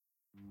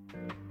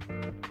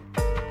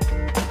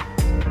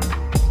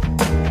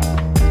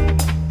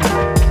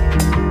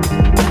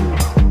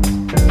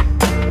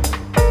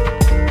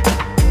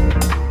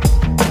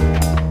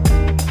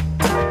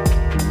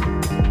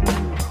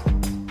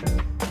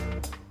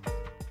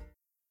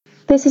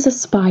This is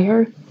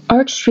Aspire,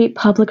 Arch Street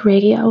Public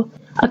Radio,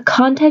 a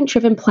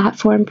content-driven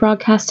platform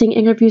broadcasting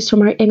interviews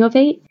from our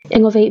Innovate,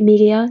 Innovate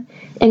Media,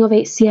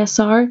 Innovate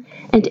CSR,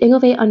 and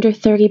Innovate Under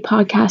 30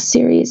 podcast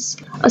series.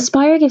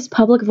 Aspire gives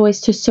public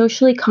voice to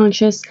socially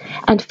conscious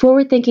and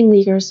forward-thinking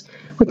leaders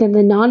within the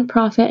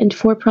nonprofit and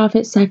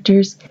for-profit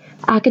sectors,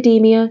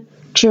 academia,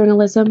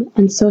 journalism,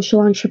 and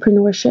social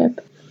entrepreneurship.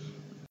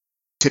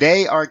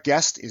 Today, our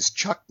guest is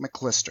Chuck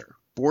McLister,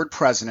 board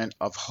president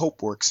of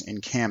Hopeworks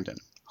in Camden.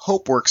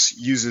 Hopeworks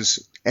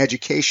uses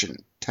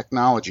education,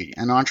 technology,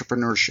 and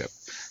entrepreneurship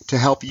to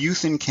help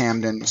youth in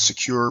Camden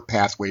secure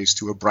pathways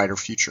to a brighter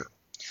future.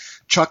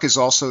 Chuck is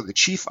also the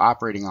chief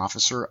operating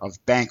officer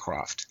of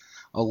Bancroft,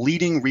 a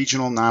leading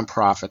regional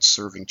nonprofit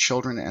serving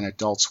children and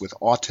adults with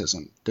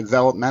autism,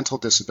 developmental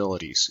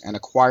disabilities, and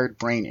acquired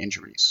brain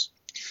injuries.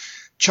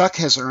 Chuck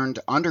has earned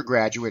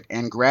undergraduate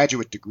and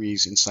graduate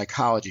degrees in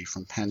psychology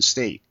from Penn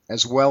State,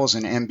 as well as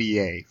an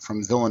MBA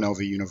from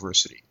Villanova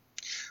University.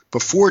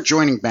 Before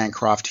joining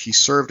Bancroft, he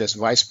served as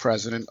vice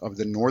president of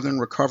the Northern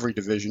Recovery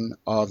Division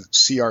of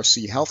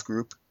CRC Health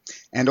Group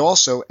and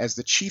also as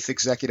the chief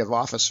executive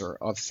officer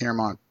of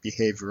Fairmont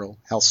Behavioral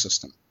Health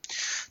System.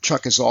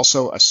 Chuck is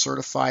also a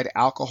certified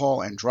alcohol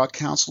and drug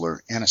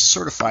counselor and a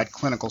certified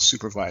clinical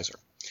supervisor.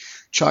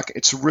 Chuck,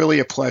 it's really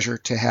a pleasure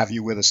to have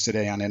you with us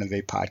today on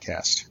Innovate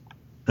Podcast.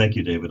 Thank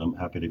you, David. I'm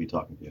happy to be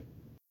talking to you.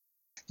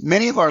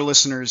 Many of our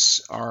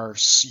listeners are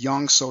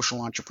young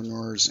social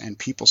entrepreneurs and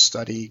people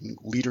studying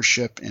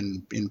leadership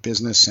in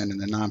business and in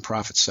the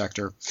nonprofit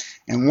sector.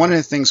 And one of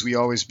the things we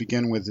always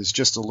begin with is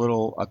just a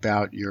little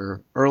about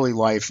your early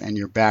life and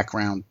your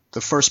background, the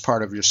first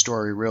part of your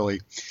story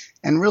really,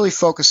 and really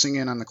focusing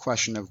in on the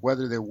question of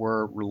whether there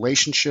were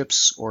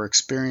relationships or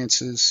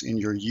experiences in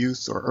your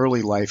youth or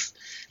early life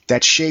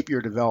that shape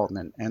your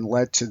development and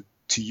led to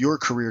your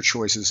career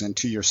choices and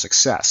to your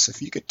success.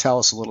 If you could tell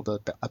us a little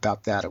bit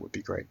about that, it would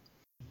be great.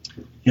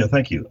 Yeah,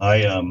 thank you.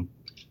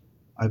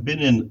 I've been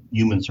in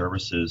human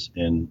services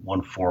in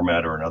one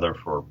format or another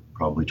for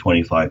probably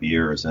 25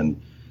 years,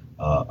 and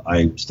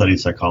I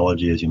studied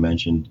psychology, as you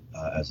mentioned,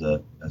 as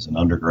an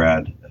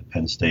undergrad at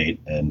Penn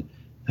State, and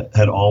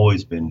had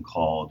always been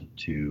called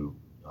to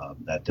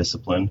that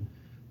discipline.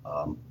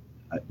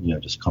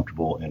 Just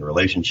comfortable in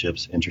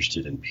relationships,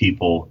 interested in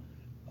people.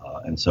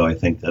 And so I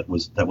think that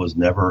was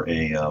never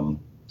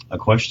a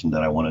question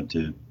that I wanted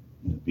to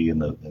be in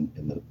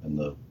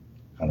the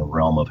kind of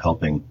realm of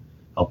helping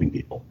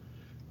people.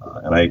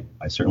 And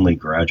I certainly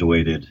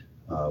graduated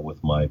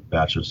with my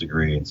bachelor's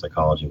degree in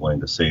psychology, wanting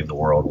to save the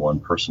world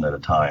one person at a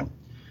time.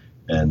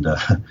 And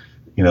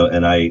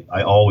and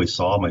I always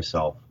saw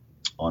myself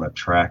on a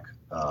track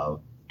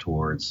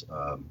towards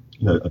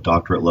a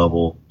doctorate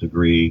level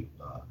degree,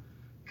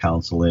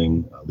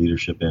 counseling,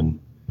 leadership in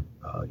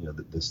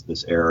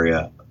this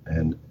area.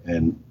 And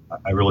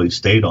I really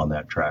stayed on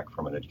that track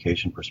from an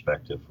education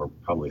perspective for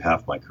probably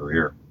half my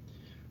career.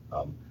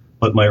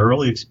 But my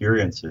early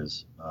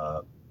experiences,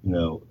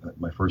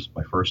 my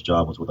first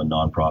job was with a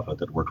nonprofit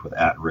that worked with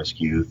at-risk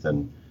youth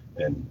and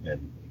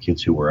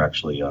kids who were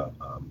actually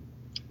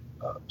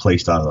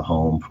placed out of the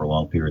home for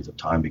long periods of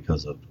time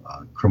because of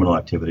criminal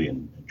activity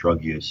and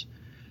drug use.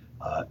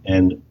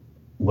 And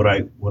what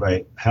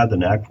I had the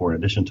knack for, in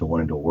addition to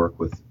wanting to work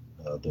with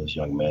those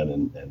young men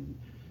and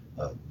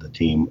the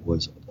team,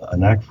 was a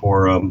knack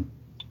for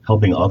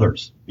helping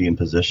others be in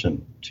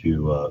position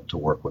to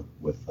work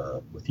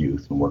with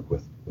youth and work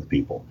with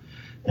people.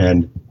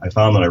 And I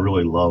found that I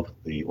really loved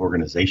the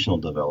organizational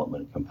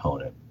development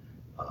component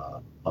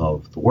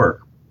of the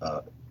work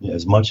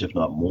as much, if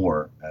not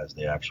more, as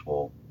the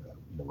actual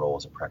role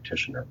as a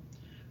practitioner.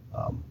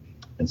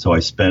 And so I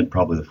spent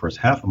probably the first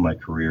half of my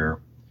career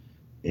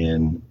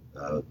in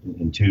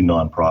two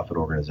nonprofit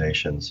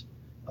organizations,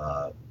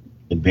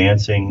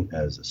 advancing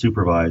as a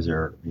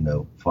supervisor,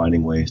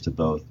 finding ways to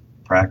both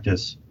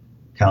practice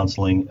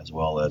counseling as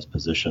well as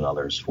position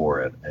others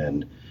for it.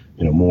 And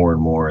more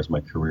and more as my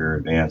career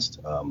advanced,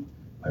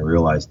 I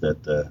realized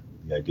that the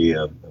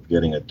idea of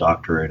getting a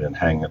doctorate and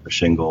hanging up a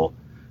shingle,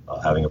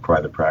 having a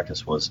private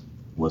practice was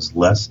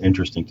less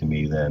interesting to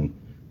me than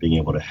being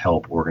able to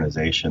help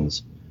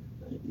organizations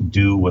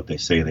do what they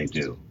say they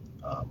do,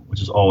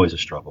 which is always a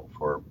struggle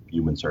for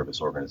human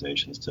service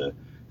organizations to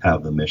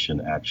have the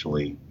mission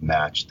actually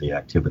match the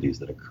activities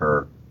that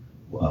occur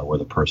where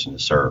the person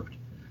is served.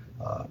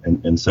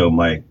 And so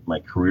my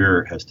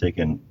career has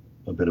taken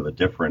a bit of a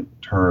different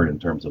turn in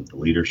terms of the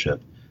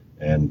leadership.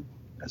 And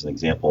as an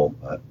example,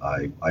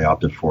 I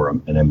opted for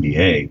an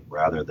MBA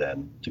rather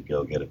than to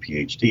go get a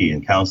PhD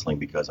in counseling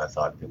because I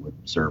thought it would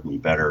serve me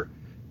better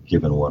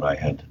given what I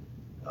had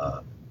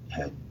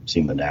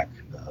seen the knack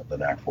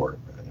for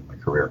in my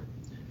career.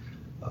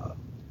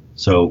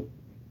 So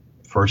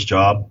first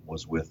job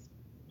was with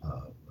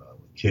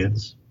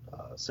kids.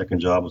 Second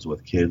job was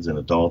with kids and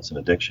adults and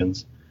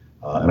addictions.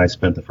 And I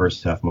spent the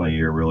first half of my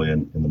year really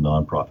in the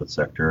nonprofit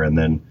sector, and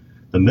then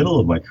the middle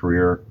of my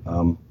career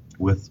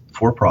with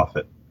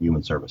for-profit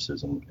human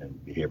services and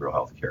behavioral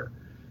health care.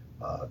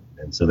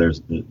 And so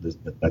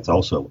that's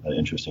also an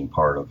interesting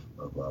part of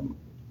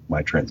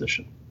my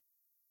transition.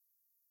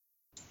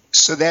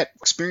 So that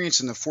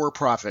experience in the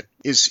for-profit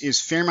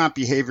is Fairmount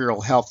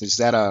Behavioral Health. Is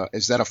that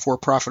a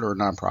for-profit or a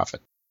nonprofit?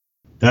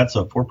 That's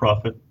a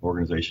for-profit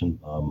organization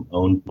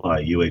owned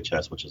by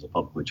UHS, which is a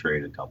publicly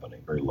traded company,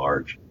 very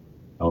large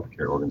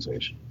healthcare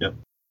organization. Yep.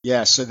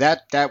 Yeah, so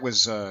that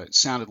was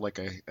sounded like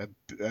a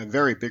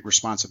very big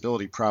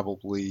responsibility.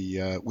 Probably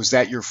was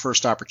that your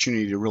first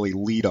opportunity to really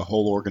lead a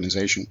whole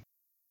organization?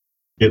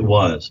 It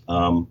was.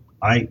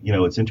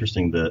 It's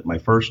interesting that my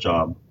first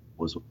job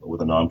was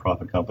with a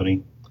nonprofit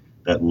company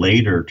that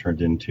later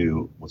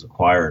was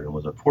acquired and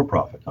was a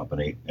for-profit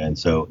company. And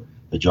so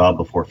the job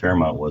before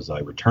Fairmount was I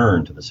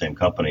returned to the same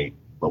company,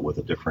 but with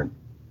a different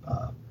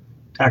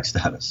tax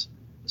status,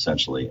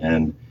 essentially.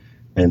 And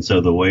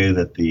so the way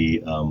that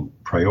the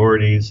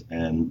priorities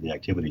and the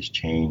activities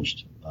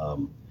changed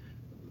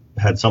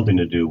had something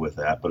to do with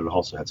that, but it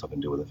also had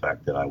something to do with the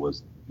fact that I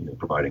was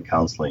providing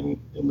counseling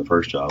in the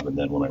first job, and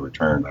then when I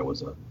returned, I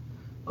was a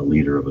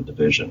leader of a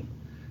division.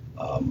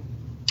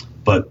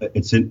 But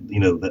it's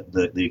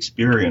the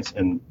experience,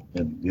 and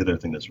the other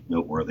thing that's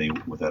noteworthy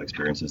with that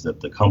experience is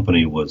that the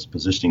company was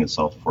positioning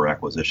itself for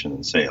acquisition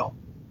and sale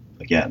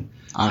again,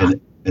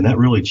 and that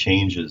really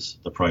changes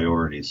the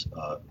priorities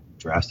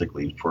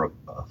drastically for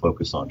a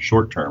focus on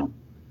short term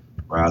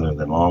rather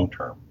than long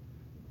term.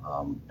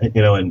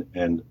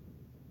 And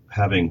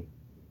having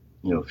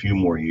a few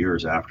more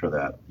years after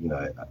that,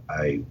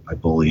 I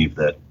believe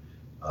that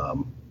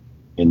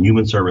in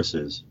human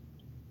services,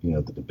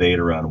 the debate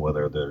around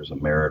whether there's a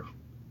merit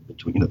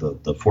between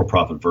the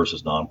for-profit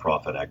versus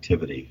nonprofit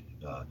activity,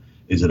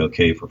 is it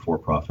okay for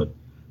for-profit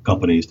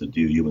companies to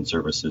do human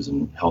services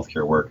and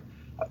healthcare work?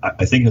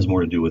 I think it has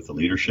more to do with the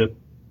leadership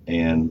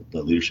and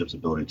the leadership's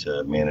ability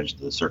to manage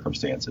the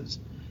circumstances.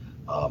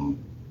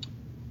 And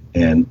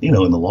in the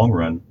long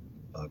run,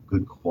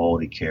 good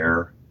quality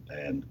care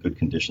and good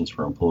conditions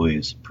for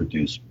employees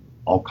produce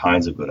all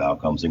kinds of good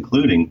outcomes,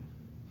 including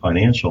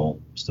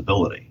financial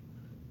stability.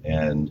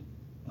 And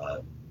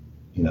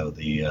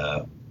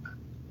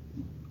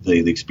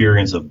the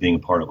experience of being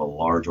part of a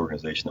large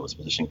organization that was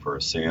positioning for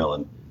a sale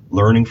and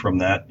learning from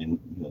that in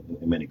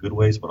many good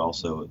ways, but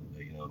also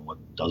in what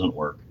doesn't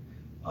work,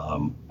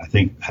 I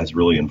think has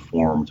really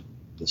informed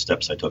the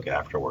steps I took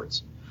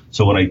afterwards.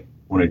 So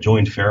when I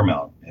joined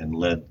Fairmount and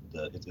led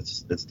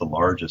it's the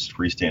largest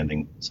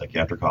freestanding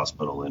psychiatric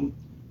hospital in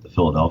the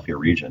Philadelphia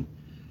region.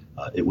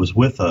 It was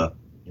with a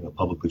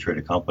publicly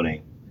traded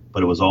company,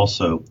 but it was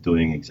also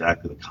doing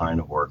exactly the kind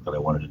of work that I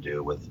wanted to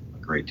do with a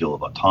great deal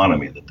of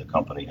autonomy that the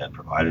company had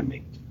provided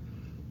me.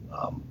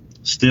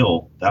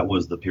 Still, that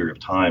was the period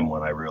of time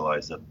when I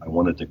realized that I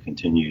wanted to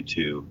continue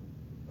to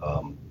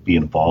be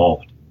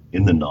involved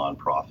in the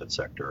nonprofit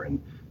sector,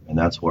 and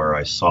that's where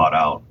I sought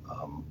out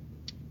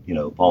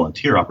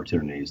volunteer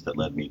opportunities that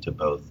led me to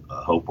both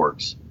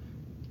Hopeworks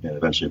and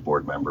eventually a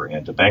board member,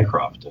 and to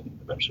Bancroft and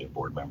eventually a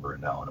board member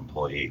and now an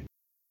employee.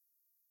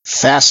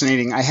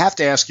 Fascinating. I have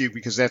to ask you,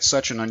 because that's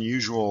such an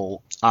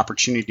unusual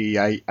opportunity.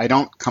 I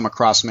don't come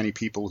across many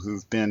people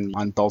who've been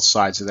on both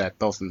sides of that,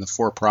 both in the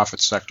for-profit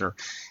sector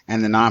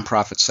and the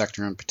nonprofit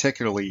sector, and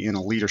particularly in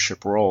a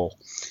leadership role.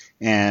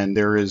 And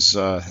there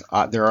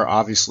are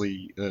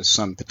obviously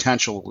some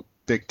potential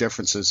big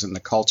differences in the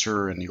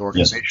culture and the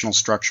organizational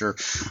structure.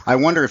 I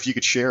wonder if you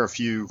could share a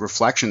few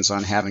reflections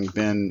on having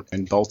been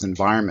in both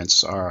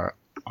environments,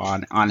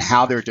 on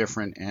how they're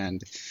different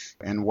and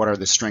what are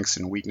the strengths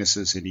and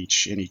weaknesses in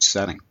each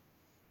setting.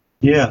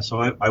 Yeah, so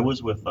I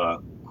was with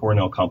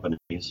Cornell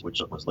Companies, which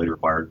was later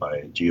acquired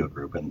by Geo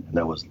Group, and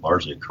that was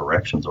largely a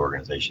corrections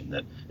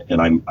organization.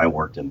 I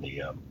worked in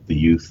the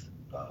youth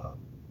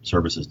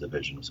services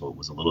division, so it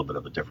was a little bit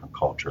of a different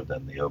culture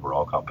than the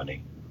overall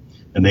company.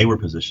 And they were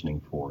positioning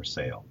for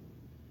sale.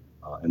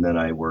 And then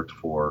I worked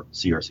for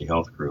CRC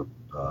Health Group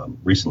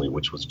recently,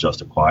 which was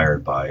just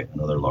acquired by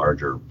another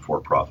larger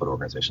for-profit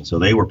organization. So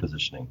they were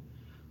positioning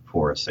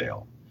for a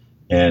sale.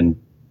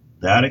 And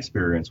that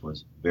experience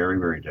was very,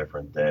 very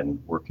different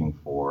than working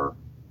for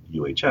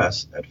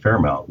UHS at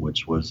Fairmount,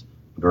 which was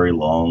a very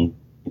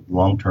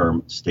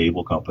long-term,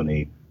 stable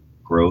company,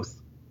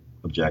 growth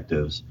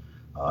objectives.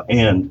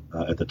 And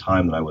at the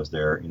time that I was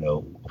there,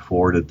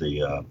 afforded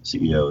the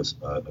CEOs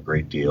a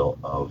great deal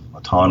of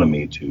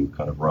autonomy to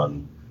kind of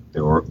run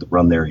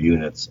their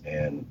units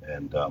and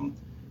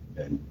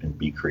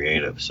be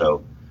creative.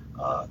 So,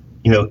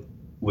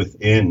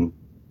 within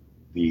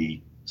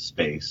the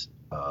space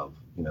of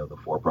the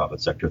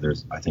for-profit sector,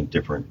 there's, I think,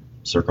 different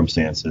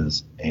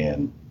circumstances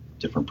and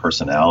different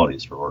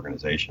personalities for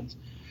organizations.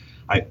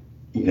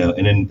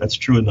 That's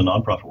true in the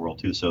nonprofit world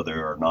too. So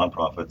there are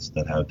nonprofits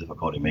that have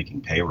difficulty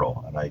making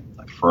payroll, and I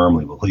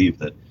firmly believe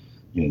that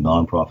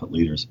nonprofit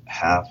leaders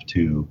have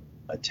to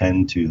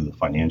attend to the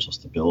financial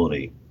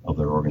stability of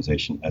their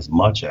organization as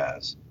much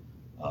as,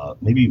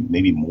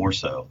 maybe more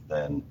so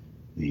than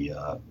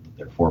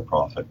their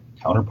for-profit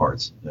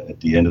counterparts. At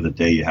the end of the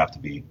day, you have to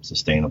be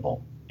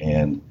sustainable,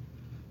 and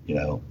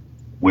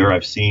where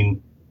I've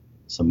seen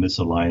some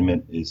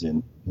misalignment is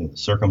in the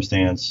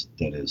circumstance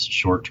that is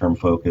short-term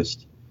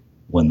focused.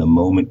 When the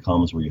moment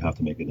comes where you have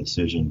to make a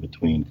decision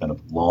between kind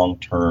of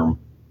long-term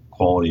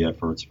quality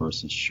efforts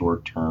versus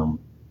short-term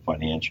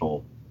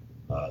financial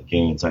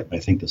gains, I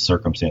think the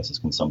circumstances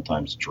can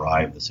sometimes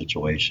drive the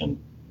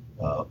situation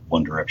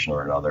one direction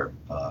or another.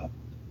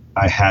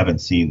 I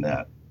haven't seen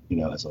that,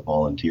 as a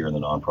volunteer in the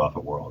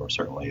nonprofit world, or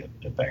certainly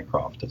at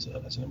Bancroft as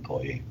an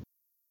employee.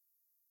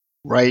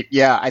 Right.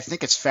 Yeah, I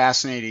think it's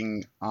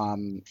fascinating.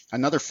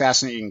 Another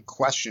fascinating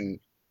question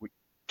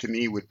to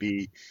me would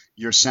be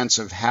your sense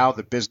of how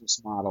the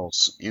business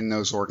models in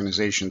those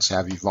organizations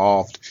have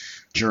evolved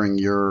during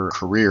your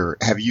career.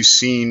 Have you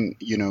seen,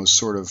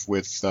 sort of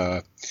with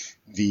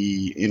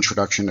the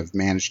introduction of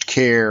managed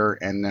care,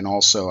 and then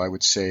also I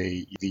would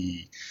say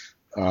the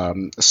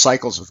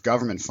cycles of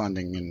government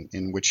funding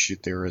in which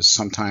there is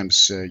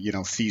sometimes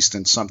feast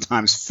and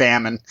sometimes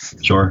famine.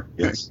 Sure.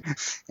 Yes.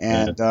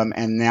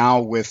 And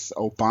now with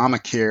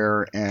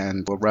Obamacare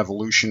and the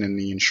revolution in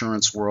the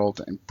insurance world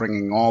and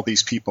bringing all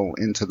these people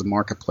into the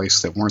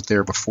marketplace that weren't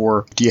there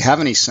before, do you have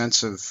any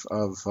sense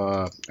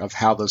of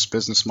how those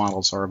business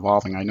models are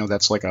evolving? I know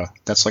that's like a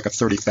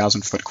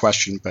 30,000-foot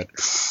question, but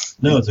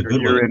no, it's a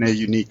good one. You're in a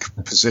unique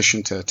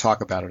position to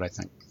talk about it, I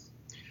think.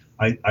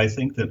 I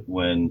think that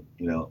when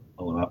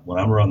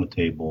I'm around the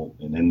table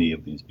in any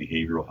of these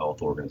behavioral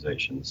health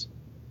organizations,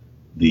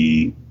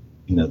 the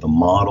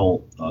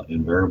model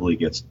invariably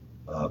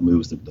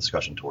moves the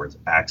discussion towards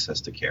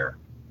access to care.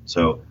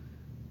 So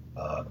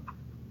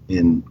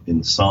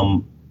in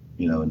some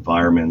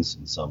environments,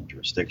 in some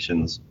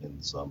jurisdictions,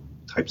 in some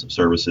types of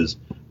services,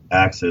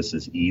 access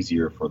is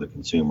easier for the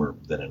consumer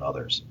than in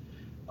others.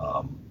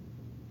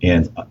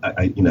 And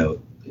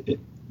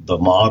the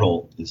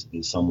model is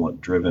somewhat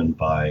driven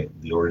by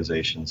the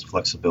organization's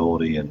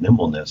flexibility and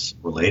nimbleness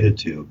related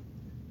to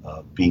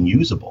being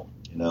usable.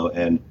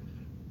 And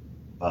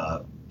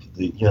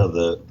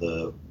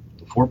the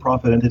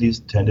for-profit entities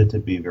tended to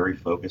be very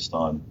focused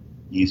on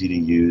easy to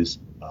use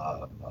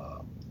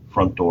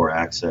front door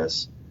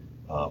access,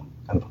 kind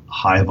of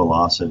high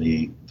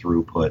velocity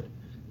throughput,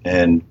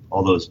 and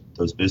all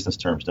those business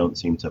terms don't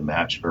seem to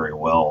match very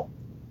well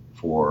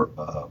for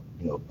a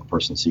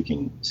person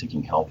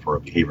seeking help for a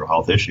behavioral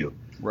health issue.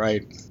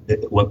 Right.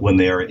 When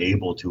they are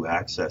able to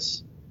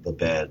access the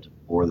bed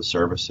or the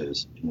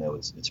services,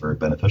 it's very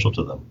beneficial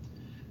to them.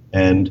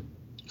 And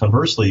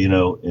conversely,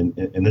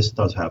 and this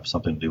does have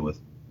something to do with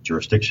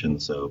jurisdiction.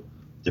 So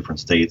different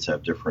states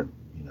have different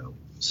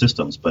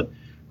systems, but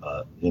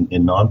in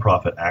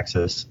nonprofit,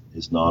 access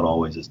is not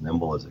always as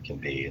nimble as it can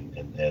be, and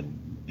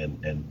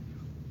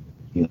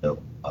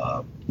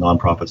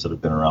nonprofits that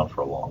have been around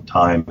for a long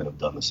time and have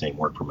done the same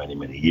work for many,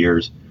 many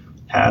years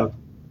have,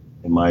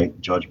 in my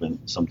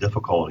judgment, some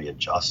difficulty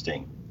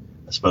adjusting,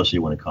 especially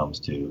when it comes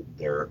to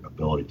their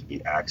ability to be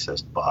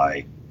accessed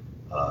by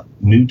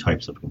new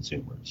types of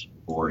consumers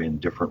or in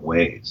different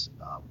ways.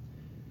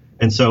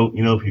 And so,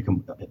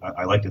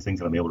 I like to think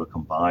that I'm able to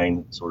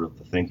combine sort of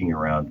the thinking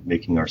around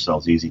making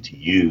ourselves easy to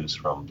use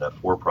from that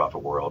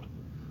for-profit world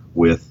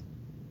with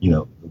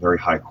a very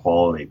high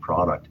quality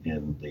product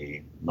in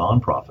the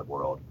nonprofit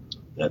world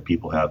that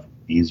people have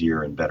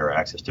easier and better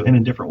access to, and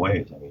in different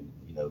ways. I mean,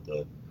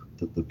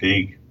 the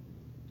big,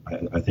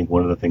 I think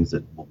one of the things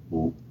that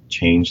will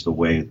change the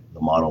way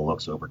the model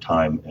looks over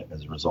time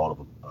as a result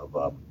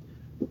of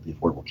the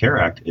Affordable Care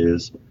Act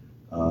is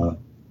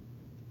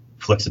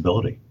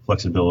flexibility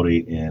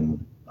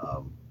in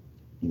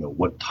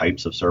what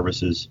types of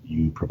services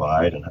you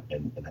provide, and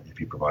if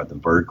you provide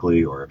them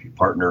vertically or if you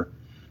partner,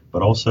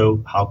 but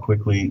also how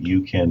quickly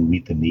you can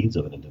meet the needs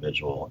of an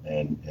individual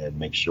and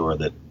make sure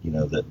that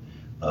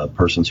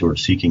persons who are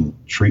seeking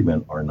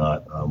treatment are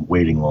not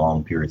waiting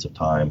long periods of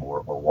time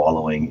or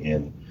wallowing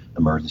in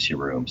emergency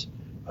rooms.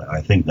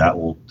 I think that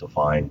will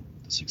define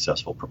the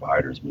successful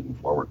providers moving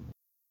forward.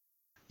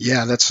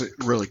 Yeah, that's a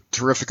really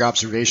terrific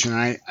observation.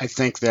 I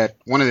think that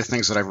one of the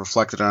things that I've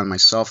reflected on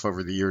myself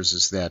over the years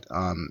is that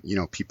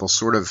people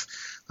sort of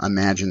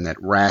imagine that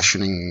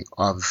rationing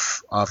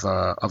of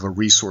a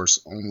resource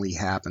only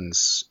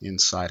happens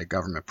inside a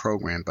government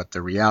program, but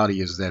the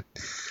reality is that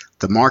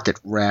the market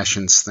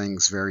rations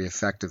things very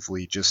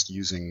effectively just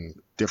using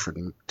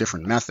different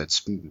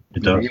methods.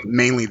 It does.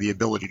 Mainly the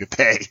ability to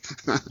pay.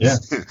 Yeah,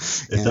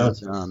 it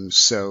does.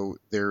 So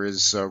there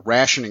is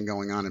rationing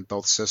going on in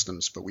both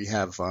systems, but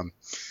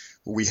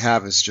what we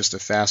have is just a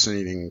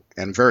fascinating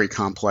and very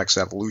complex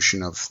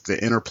evolution of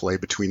the interplay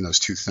between those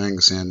two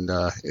things, and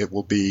it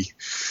will be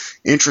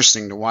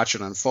interesting to watch it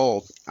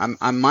unfold.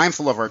 I'm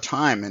mindful of our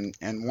time,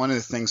 and one of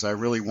the things I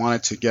really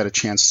wanted to get a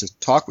chance to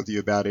talk with you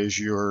about is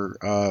your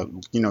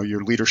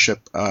leadership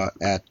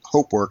at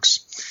Hopeworks,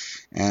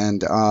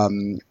 and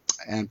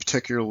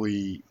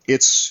particularly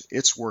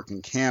its work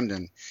in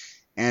Camden.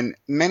 And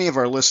many of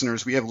our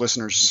listeners, we have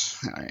listeners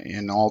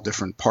in all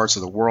different parts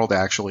of the world,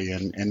 actually,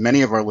 and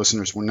many of our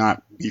listeners will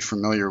not be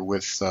familiar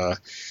with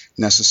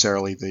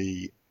necessarily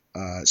the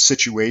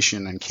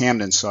situation in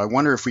Camden. So I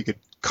wonder if we could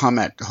come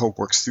at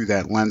Hopeworks through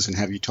that lens and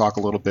have you talk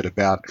a little bit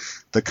about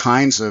the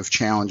kinds of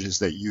challenges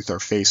that youth are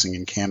facing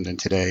in Camden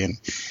today,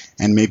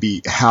 and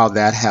maybe how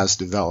that has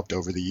developed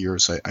over the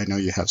years. I know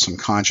you have some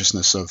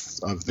consciousness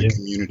of the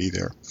community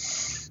there.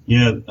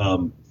 Yeah.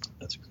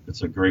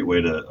 That's a great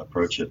way to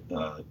approach it.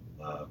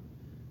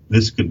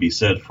 This could be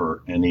said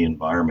for any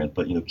environment,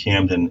 but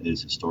Camden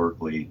is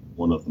historically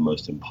one of the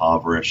most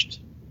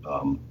impoverished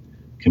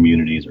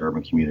communities,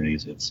 urban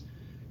communities. It's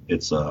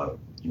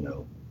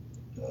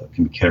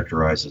can be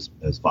characterized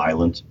as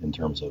violent in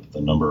terms of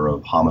the number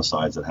of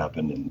homicides that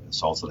happen and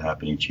assaults that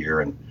happen each year.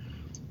 And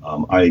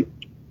I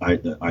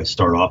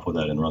start off with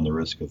that and run the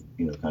risk of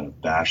kind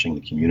of bashing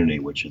the community,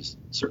 which is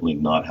certainly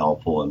not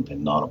helpful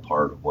and not a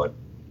part of what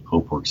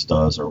Hopeworks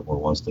does or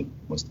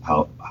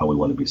how we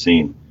want to be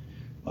seen.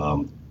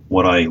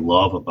 What I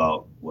love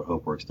about what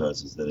Hopeworks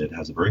does is that it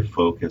has a very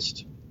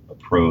focused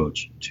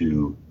approach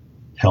to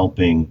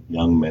helping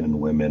young men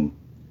and women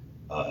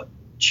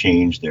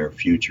change their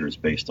futures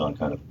based on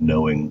kind of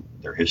knowing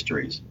their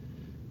histories.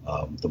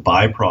 The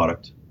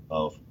byproduct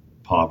of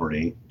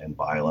poverty and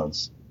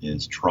violence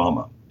is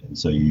trauma. And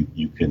so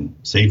you can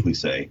safely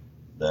say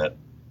that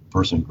a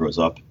person who grows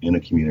up in a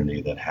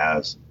community that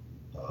has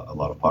a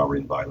lot of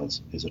poverty and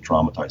violence is a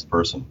traumatized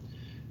person.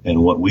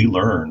 And what we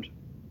learned,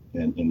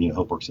 and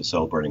Hopeworks is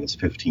celebrating its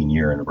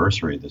 15-year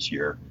anniversary this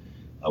year,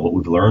 what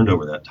we've learned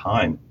over that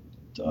time,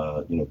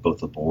 both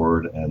the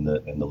board and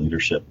the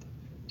leadership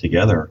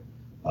together,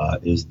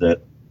 is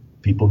that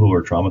people who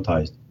are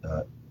traumatized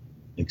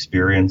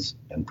experience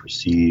and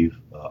perceive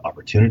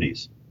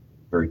opportunities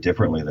very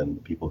differently than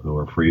people who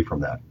are free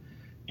from that.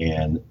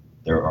 And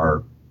there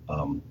are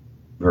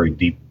very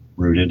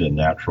deep-rooted and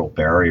natural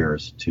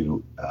barriers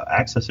to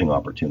accessing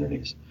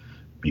opportunities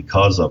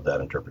because of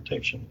that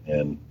interpretation.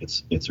 And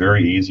it's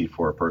very easy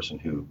for a person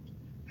who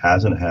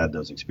hasn't had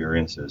those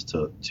experiences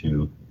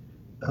to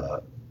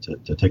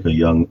take a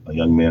young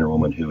man or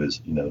woman who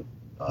is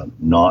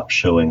not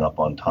showing up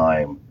on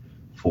time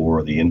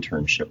for the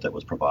internship that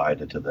was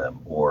provided to them,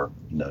 or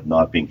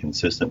not being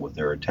consistent with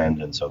their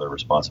attendance or their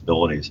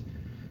responsibilities,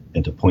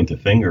 and to point the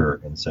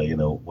finger and say,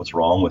 what's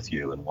wrong with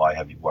you and why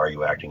are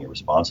you acting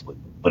irresponsibly?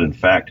 But in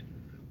fact,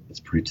 it's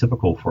pretty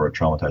typical for a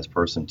traumatized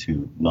person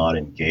to not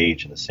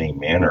engage in the same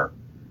manner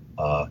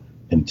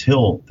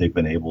until they've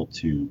been able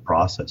to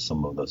process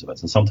some of those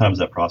events. And sometimes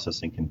that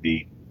processing can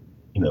be,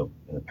 in a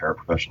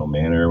paraprofessional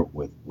manner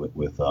with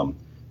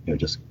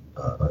just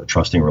a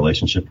trusting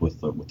relationship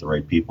with the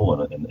right people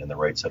and the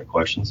right set of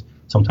questions.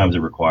 Sometimes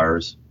it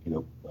requires,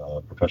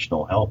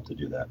 professional help to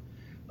do that.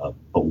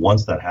 But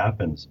once that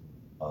happens,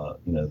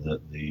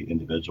 the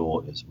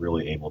individual is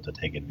really able to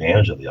take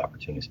advantage of the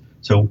opportunities.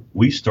 So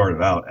we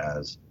started out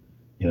as,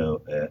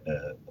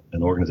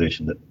 an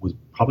organization that was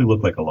probably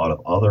looked like a lot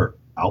of other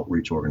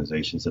outreach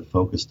organizations that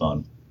focused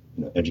on,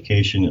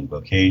 education and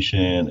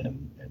vocation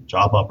and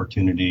job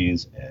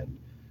opportunities and,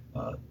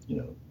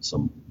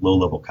 some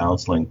low-level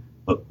counseling.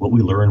 But what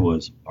we learned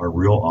was our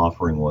real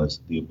offering was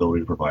the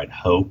ability to provide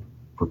hope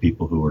for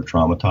people who are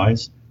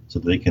traumatized so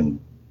that they can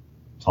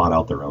plot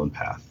out their own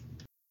path.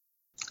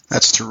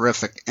 That's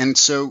terrific. And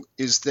so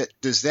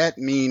does that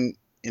mean,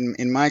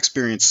 in my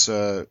experience,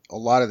 a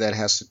lot of that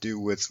has to do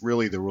with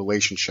really the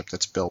relationship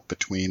that's built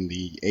between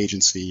the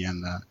agency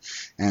and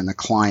the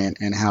client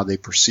and how they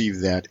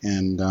perceive that.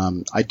 And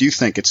I do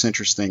think it's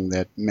interesting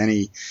that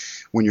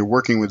when you're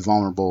working with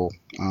vulnerable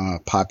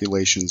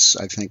populations,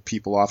 I think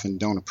people often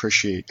don't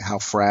appreciate how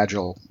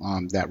fragile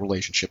that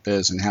relationship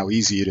is and how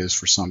easy it is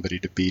for somebody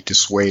to be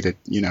dissuaded,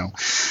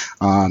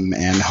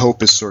 and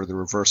hope is sort of the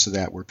reverse of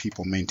that, where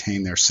people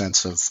maintain their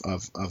sense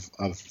of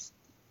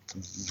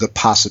the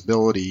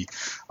possibility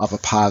of a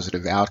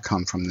positive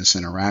outcome from this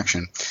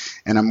interaction.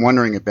 And I'm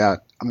wondering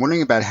about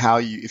how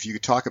if you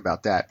could talk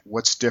about that,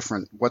 what's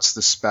different, what's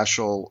the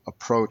special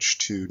approach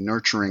to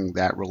nurturing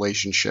that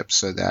relationship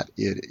so that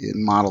it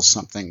models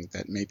something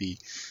that maybe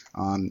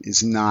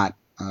is not,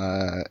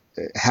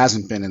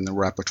 hasn't been in the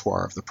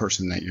repertoire of the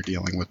person that you're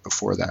dealing with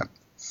before that.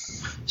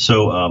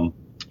 So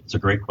it's a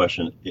great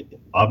question.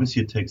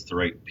 Obviously it takes the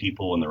right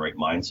people and the right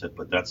mindset,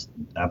 but that's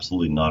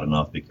absolutely not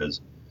enough,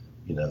 because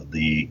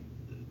the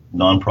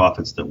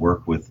nonprofits that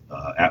work with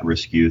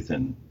at-risk youth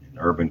in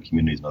urban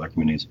communities and other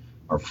communities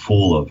are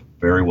full of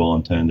very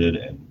well-intended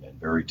and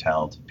very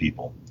talented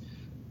people.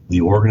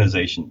 The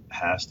organization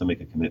has to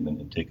make a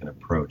commitment and take an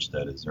approach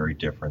that is very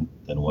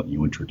different than what you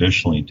would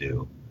traditionally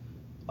do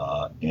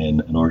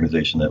in an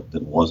organization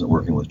that wasn't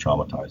working with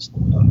traumatized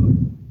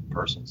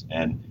persons.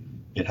 And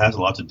it has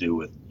a lot to do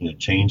with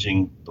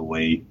changing the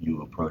way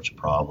you approach a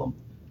problem,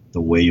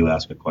 the way you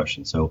ask a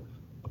question. So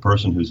a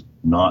person who's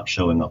not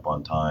showing up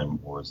on time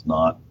or is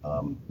not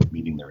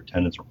meeting their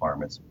attendance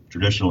requirements,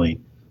 traditionally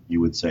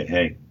you would say,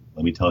 hey,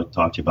 let me talk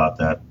to you about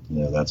that.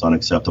 That's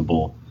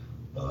unacceptable.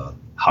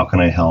 How can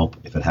I help?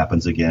 If it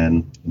happens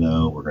again,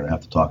 we're going to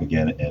have to talk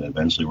again, and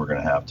eventually we're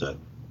going to have to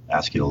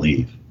ask you to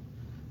leave.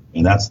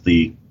 And that's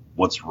the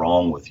what's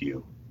wrong with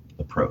you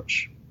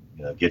approach.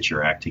 Get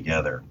your act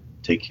together,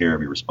 take care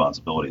of your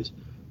responsibilities,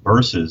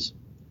 versus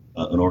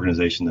an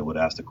organization that would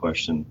ask the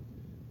question,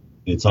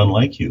 it's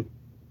unlike you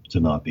to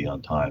not be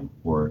on time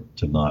or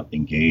to not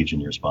engage in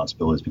your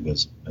responsibilities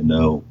because I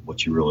know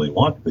what you really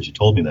want because you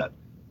told me that.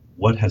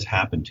 What has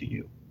happened to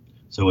you?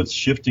 So it's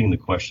shifting the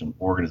question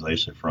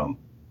organizationally from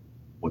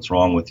what's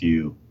wrong with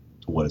you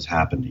to what has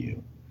happened to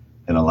you,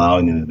 and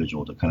allowing the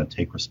individual to kind of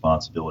take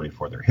responsibility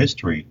for their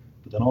history,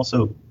 but then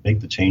also make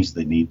the changes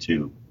they need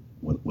to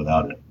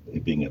without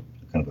it being a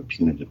kind of a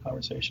punitive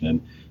conversation.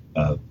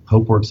 And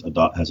Hopeworks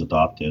has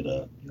adopted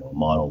a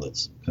model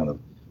that's kind of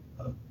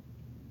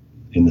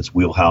in this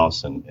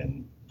wheelhouse,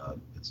 and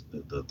it's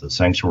the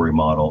sanctuary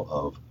model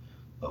of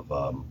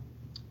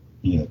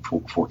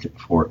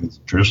for it's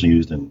traditionally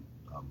used in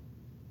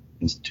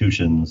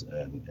institutions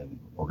and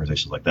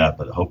organizations like that,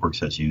 but Hopeworks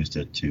has used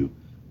it to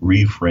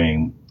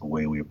reframe the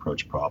way we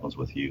approach problems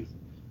with youth.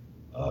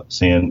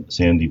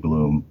 Sandy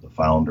Bloom, the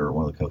founder,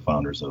 one of the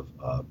co-founders of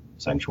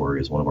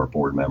Sanctuary, is one of our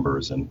board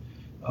members, and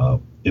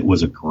it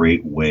was a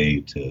great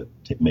way to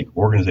make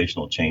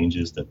organizational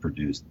changes that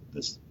produced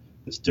this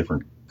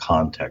different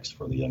context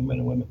for the young men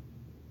and women.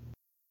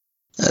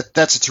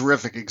 That's a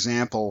terrific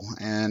example,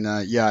 and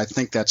I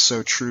think that's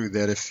so true,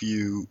 that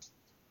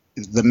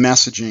the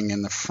messaging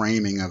and the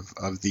framing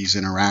of these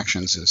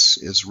interactions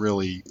is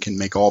really can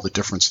make all the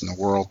difference in the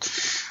world.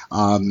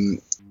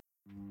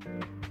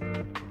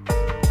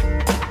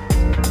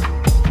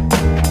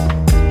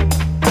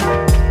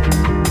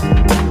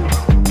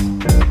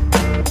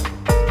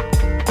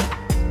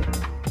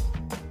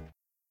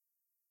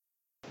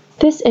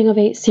 This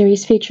Innovate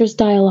series features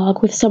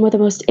dialogue with some of the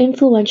most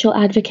influential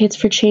advocates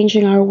for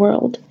changing our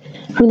world,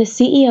 from the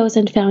CEOs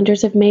and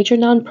founders of major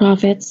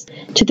nonprofits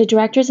to the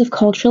directors of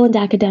cultural and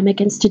academic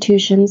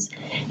institutions.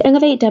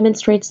 Innovate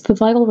demonstrates the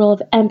vital role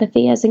of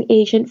empathy as an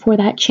agent for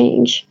that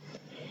change.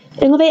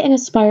 Innovate and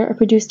Aspire are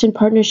produced in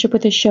partnership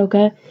with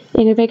Ashoka,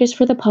 Innovators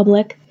for the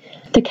Public,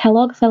 the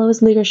Kellogg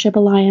Fellows Leadership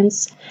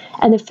Alliance,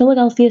 and the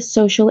Philadelphia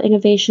Social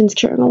Innovations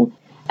Journal,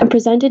 and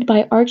presented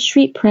by Arch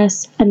Street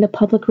Press and the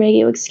Public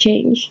Radio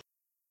Exchange.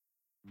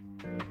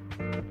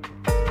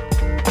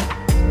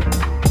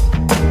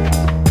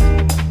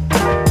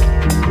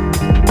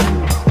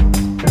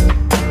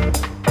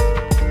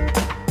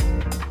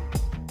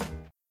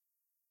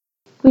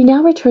 We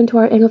now return to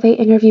our Innovate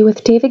interview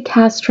with David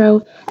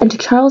Castro and to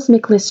Charles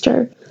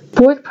McLister,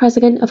 Board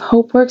President of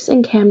Hopeworks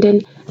in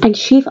Camden and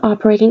Chief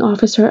Operating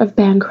Officer of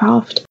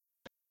Bancroft.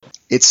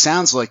 It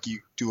sounds like you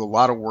do a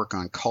lot of work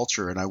on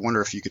culture, and I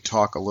wonder if you could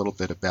talk a little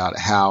bit about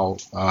how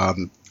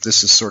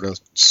this is sort of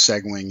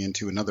segueing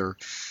into another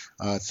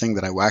thing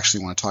that I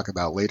actually want to talk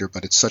about later,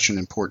 but it's such an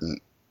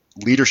important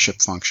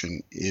leadership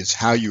function, is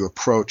how you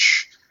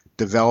approach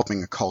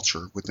developing a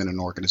culture within an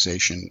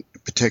organization,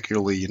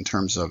 particularly in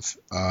terms of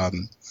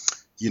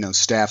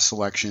staff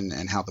selection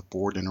and how the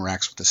board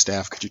interacts with the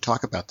staff. Could you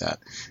talk about that?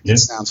 Yeah. It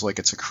sounds like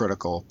it's a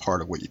critical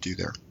part of what you do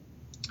there.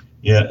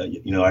 Yeah,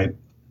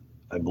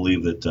 I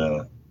believe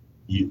that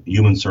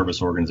human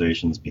service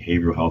organizations,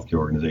 behavioral healthcare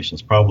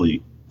organizations,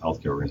 probably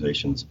healthcare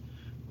organizations,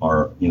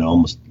 are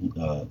almost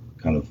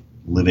kind of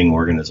living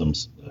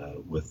organisms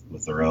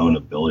with their own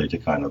ability to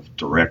kind of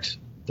direct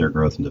their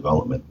growth and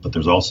development. But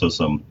there's also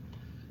some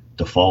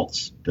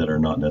defaults that are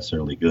not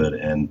necessarily good,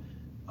 and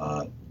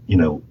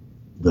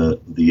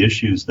the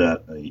issues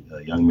that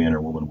a young man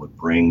or woman would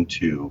bring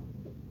to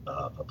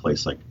a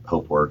place like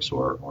Hopeworks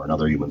or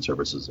another human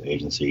services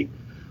agency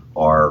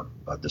are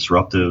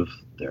disruptive.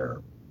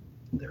 They're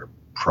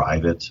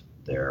private.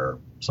 They're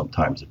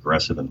sometimes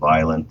aggressive and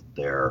violent.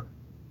 They're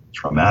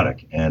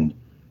traumatic, and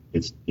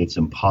it's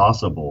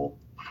impossible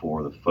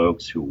for the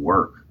folks who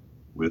work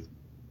with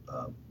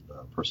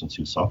persons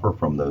who suffer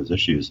from those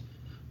issues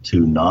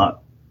to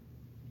not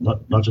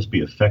just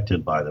be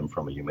affected by them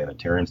from a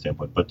humanitarian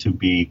standpoint, but to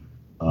be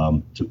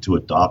to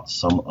adopt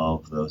some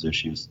of those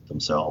issues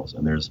themselves.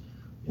 And there's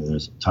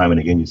time and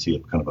again you see a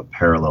kind of a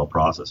parallel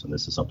process, and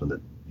this is something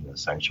that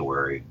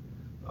Sanctuary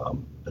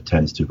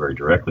attends to very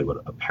directly,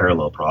 but a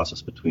parallel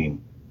process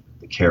between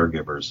the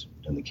caregivers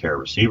and the care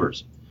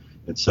receivers.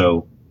 And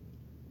so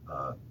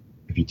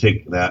if you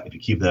keep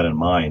that in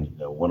mind,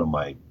 one of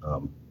my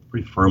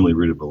pretty firmly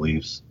rooted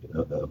beliefs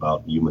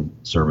about human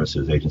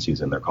services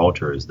agencies and their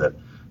culture is that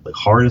the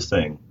hardest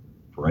thing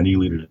for any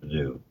leader to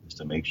do is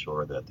to make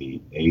sure that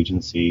the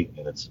agency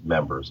and its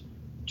members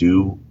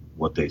do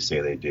what they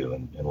say they do.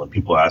 And when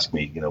people ask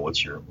me,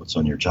 what's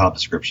on your job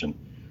description,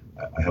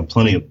 I have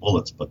plenty of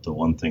bullets, but the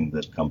one thing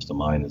that comes to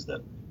mind is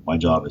that my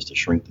job is to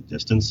shrink the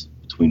distance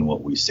between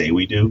what we say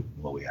we do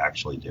and what we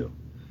actually do.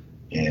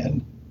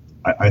 And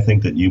I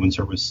think that human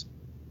services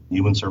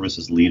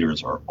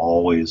leaders are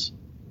always,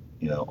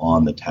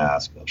 on the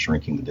task of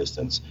shrinking the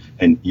distance.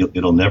 And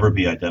it'll never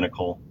be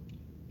identical,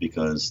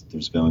 because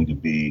there's going to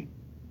be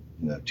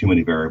too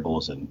many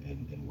variables,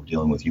 and we're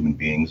dealing with human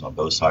beings on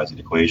both sides of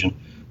the equation.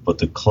 But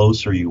the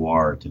closer you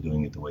are to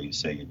doing it the way you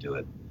say you do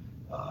it,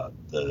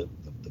 the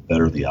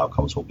better the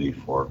outcomes will be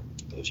for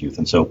those youth.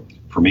 And so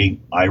for me,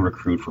 I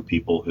recruit for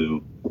people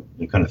who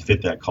kind of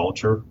fit that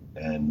culture,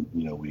 and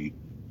we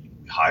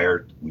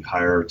hire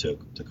to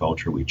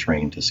culture, we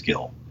train to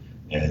skill,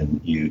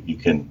 and you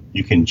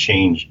can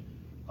change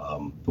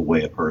the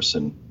way a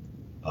person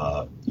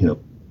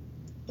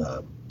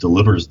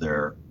delivers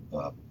their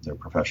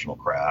professional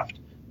craft.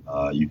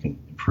 You can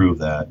improve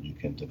that, you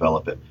can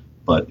develop it,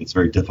 but it's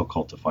very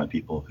difficult to find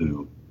people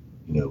who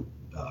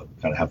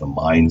kind of have the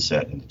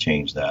mindset and to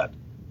change that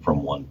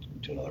from one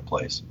to another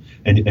place.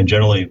 And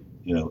generally,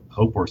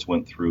 Hopeworks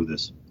went through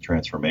this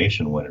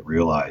transformation when it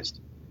realized,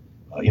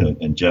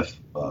 and Jeff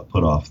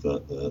Putoff,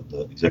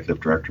 the executive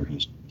director,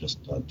 who's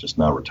just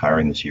now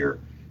retiring this year,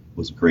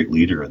 was a great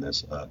leader in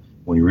this.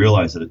 When he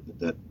realized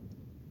that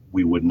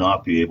we would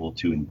not be able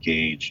to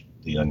engage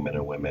the young men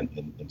and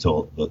women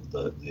until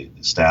the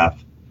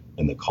staff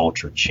and the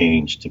culture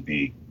changed to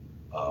be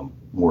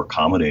more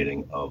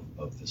accommodating of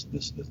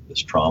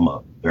this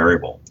trauma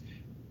variable,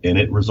 and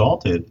it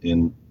resulted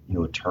in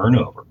a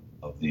turnover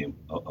of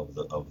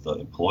the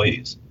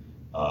employees,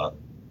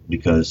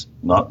 because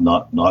not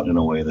in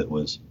a way that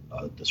was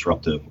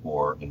disruptive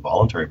or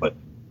involuntary, but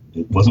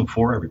it wasn't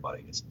for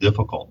everybody. It's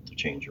difficult to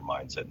change your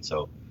mindset, and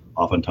so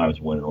oftentimes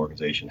when an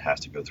organization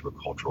has to go through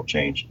a cultural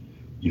change,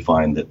 you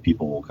find that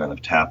people will kind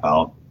of tap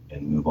out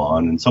and move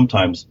on, and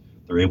sometimes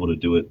they're able to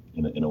do it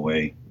in a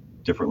way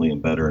differently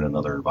and better in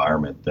another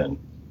environment than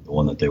the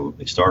one that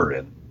they started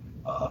in.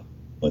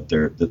 But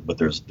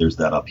there's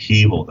that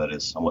upheaval that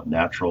is somewhat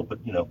natural, but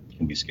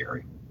can be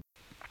scary.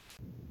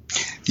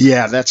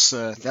 Yeah, that's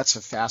a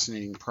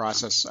fascinating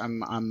process.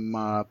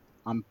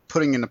 I'm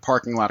putting in the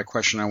parking lot a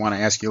question I want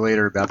to ask you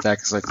later about that,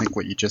 because I think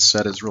what you just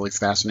said is really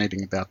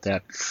fascinating about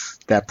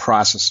that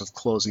process of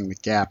closing the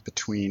gap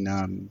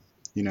between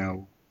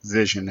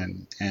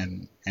vision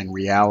and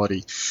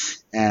reality,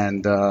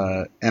 and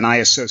I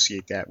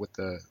associate that with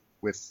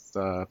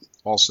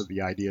also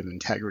the idea of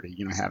integrity,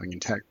 having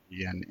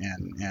integrity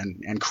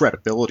and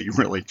credibility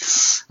really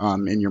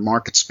in your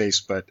market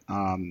space. But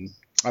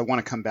I want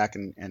to come back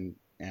and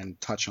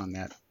touch on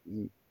that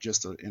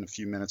just in a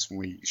few minutes when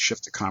we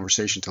shift the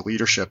conversation to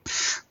leadership.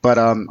 But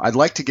I'd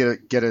like to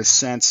get a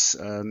sense,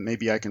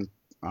 maybe I can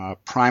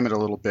prime it a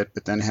little bit,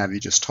 but then have you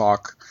just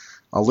talk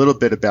a little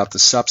bit about the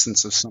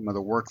substance of some of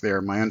the work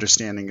there. My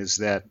understanding is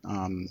that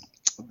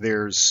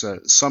there's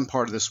some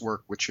part of this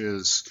work which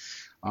is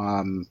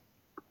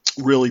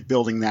really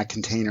building that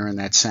container and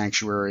that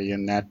sanctuary,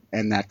 and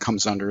that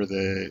comes under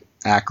the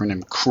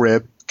acronym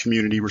CRIB,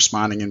 Community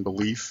Responding in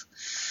Belief.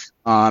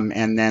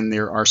 And then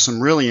there are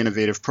some really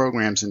innovative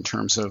programs in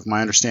terms of,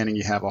 my understanding,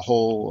 you have a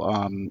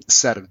whole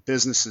set of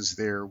businesses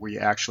there where you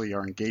actually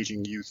are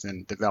engaging youth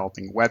in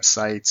developing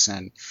websites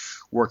and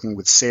working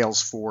with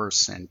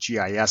Salesforce and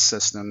GIS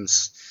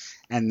systems,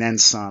 and then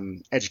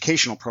some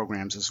educational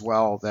programs as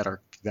well that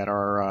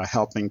are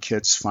helping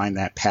kids find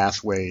that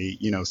pathway,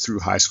 through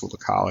high school to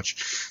college.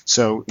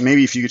 So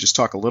maybe if you could just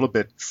talk a little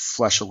bit,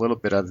 flesh a little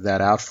bit of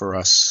that out for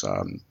us,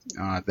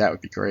 that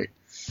would be great.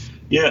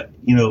 Yeah,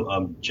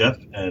 Jeff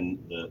and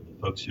the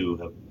folks who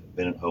have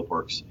been at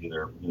Hopeworks,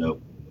 either the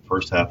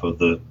first half of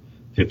the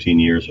 15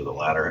 years or the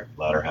latter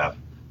half,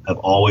 have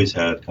always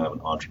had kind of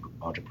an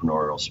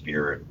entrepreneurial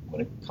spirit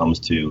when it comes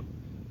to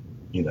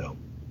the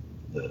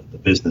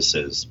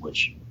businesses,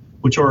 which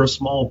are a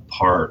small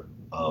part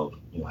of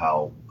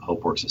how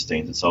Hopeworks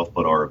sustains itself,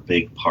 but are a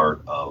big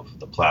part of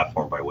the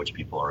platform by which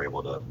people are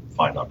able to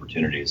find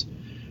opportunities.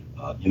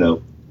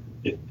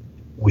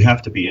 We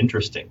have to be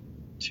interesting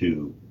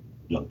to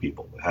young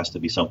people. It has to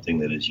be something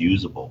that is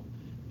usable.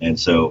 And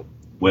so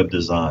web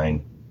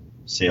design,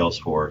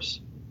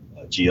 Salesforce,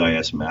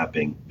 GIS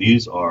mapping,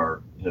 these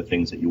are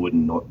things that you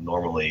wouldn't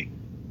normally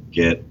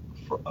get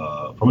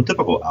from a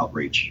typical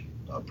outreach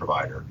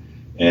provider.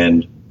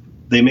 And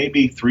they may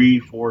be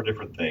 3-4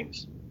 different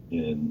things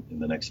in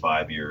the next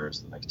 5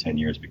 years, the next 10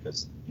 years,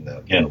 because,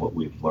 again, what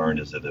we've learned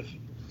is that if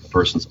a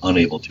person's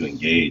unable to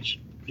engage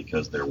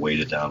because they're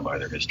weighted down by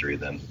their history,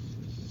 then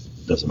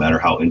it doesn't matter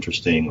how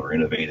interesting or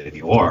innovative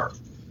you are,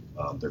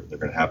 they're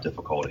going to have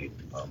difficulty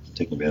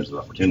taking advantage of the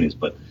opportunities.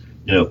 But,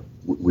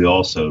 we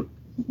also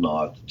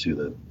nod to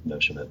the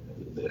notion that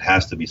it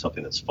has to be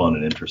something that's fun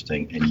and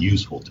interesting and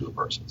useful to a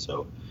person.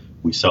 So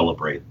we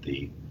celebrate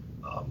the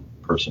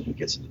person who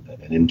gets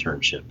an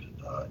internship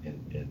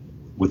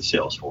with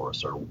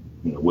Salesforce, or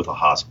with a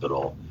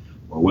hospital,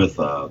 or with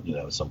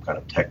some kind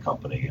of tech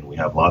company, and we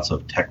have lots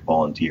of tech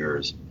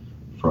volunteers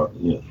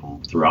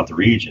from throughout the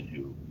region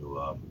who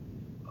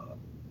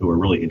are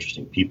really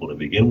interesting people to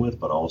begin with,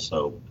 but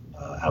also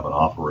have an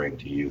offering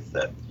to youth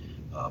that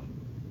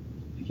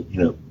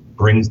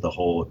brings the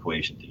whole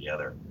equation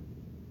together,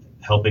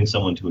 helping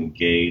someone to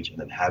engage and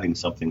then having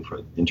something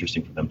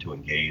interesting for them to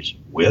engage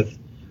with,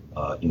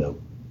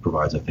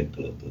 provides, I think,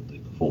 the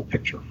full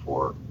picture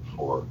for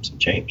some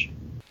change.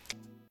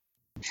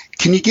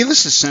 Can you give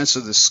us a sense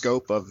of the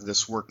scope of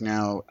this work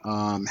now?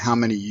 How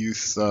many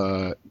youth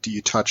do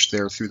you touch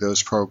there through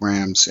those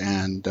programs,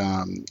 and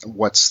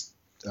what's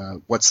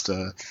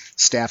the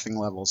staffing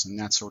levels and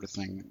that sort of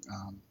thing?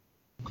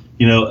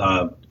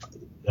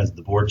 As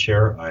the board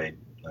chair, I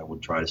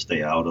would try to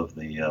stay out of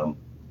the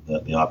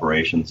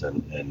operations,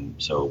 and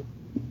so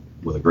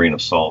with a grain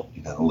of salt,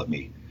 let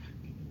me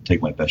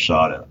take my best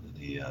shot at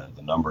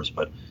the numbers.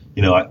 But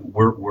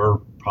we're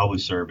probably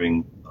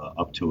serving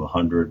up to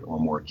 100 or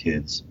more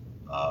kids,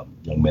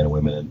 young men and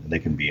women, and they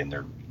can be in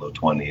their low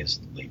 20s,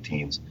 late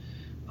teens,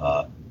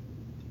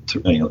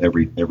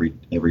 every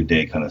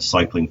day, kind of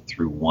cycling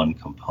through one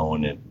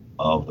component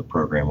of the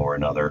program or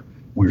another.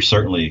 we're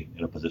certainly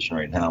in a position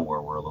right now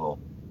where we're a little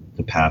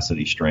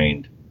capacity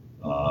strained,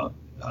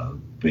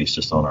 based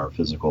just on our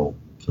physical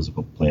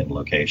plant and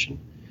location.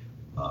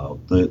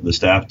 The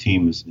staff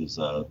team is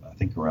I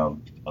think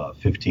around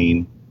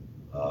 15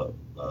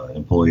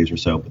 employees or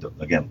so, but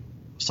again,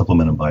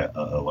 supplemented by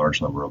a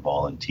large number of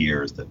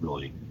volunteers that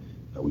really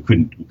we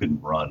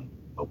couldn't run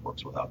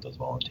Hopeworks without those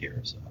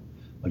volunteers.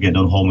 Again,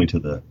 don't hold me to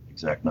the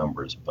exact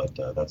numbers, but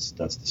that's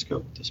the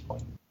scope at this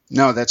point.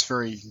 No, that's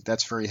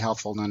very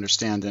helpful to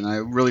understand, and I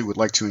really would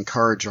like to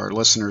encourage our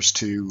listeners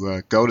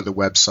to go to the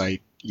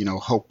website,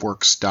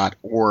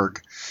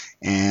 hopeworks.org,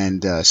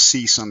 and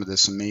see some of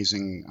this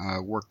amazing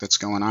work that's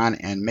going on,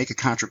 and make a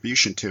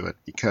contribution to it,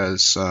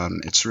 because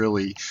it's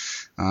really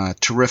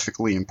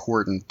terrifically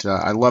important.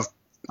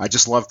 I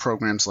just love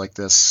programs like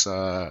this.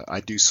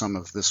 I do some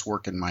of this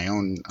work in my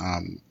own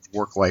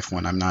work life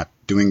when I'm not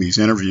doing these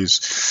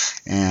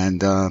interviews,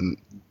 and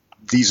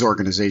these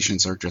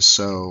organizations are just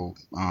so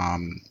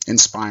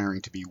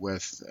inspiring to be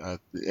with.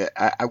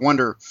 I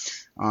wonder,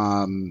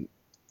 I'm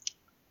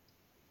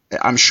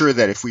sure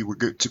that if we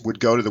would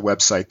go to the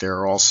website, there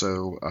are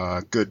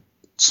also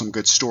some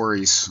good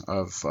stories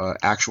of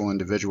actual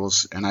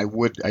individuals. And I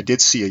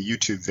did see a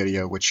YouTube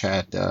video which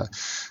had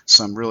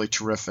some really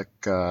terrific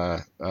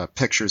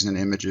pictures and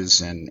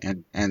images,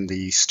 and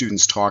the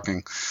students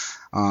talking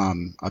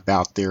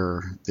about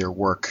their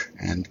work.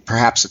 And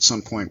perhaps at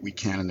some point we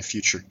can in the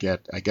future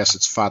I guess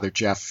it's Father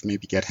Jeff,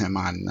 maybe get him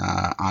on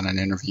an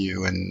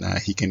interview, and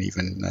he can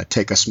even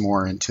take us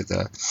more into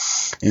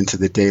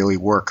the daily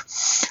work.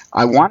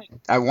 I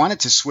wanted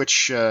to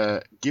switch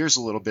gears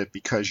a little bit,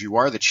 because you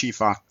are the Chief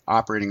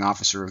Operating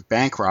Officer of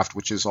Bancroft,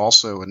 which is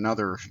also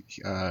another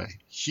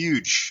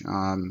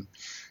hugely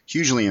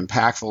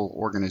impactful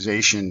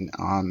organization,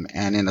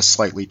 and in a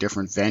slightly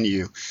different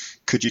venue.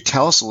 Could you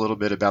tell us a little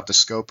bit about the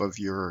scope of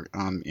your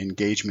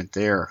engagement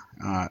there,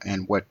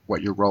 and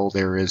what your role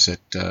there is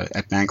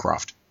at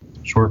Bancroft?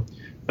 Sure.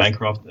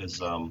 Bancroft has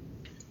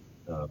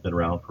been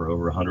around for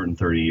over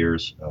 130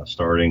 years,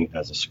 starting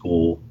as a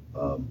school,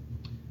 a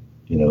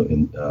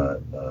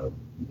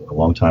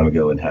long time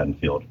ago in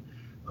Haddonfield.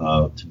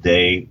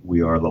 Today,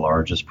 we are the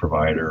largest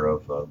provider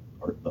of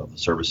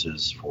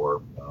services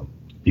for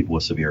people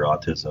with severe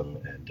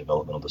autism and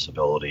developmental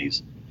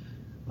disabilities,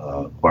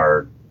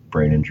 acquired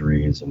brain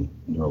injuries, and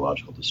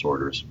neurological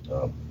disorders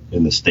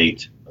in the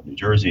state of New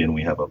Jersey, and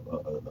we have a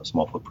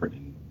small footprint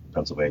in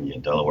Pennsylvania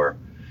and Delaware.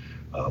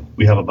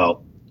 We have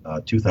about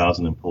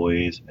 2,000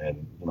 employees,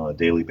 and on a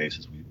daily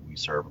basis, we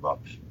serve about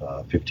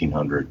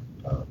 1,500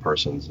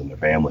 persons and their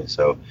families.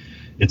 So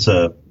it's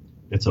a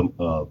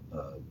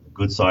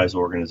good sized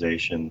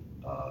organization.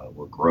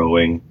 We're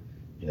growing.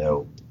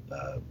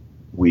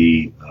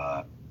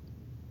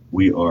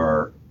 We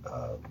are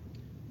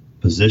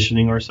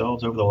positioning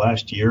ourselves over the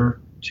last year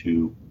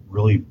to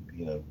really,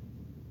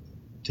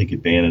 take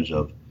advantage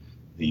of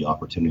the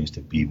opportunities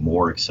to be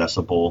more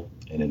accessible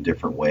and in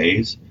different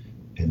ways.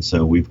 And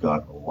so we've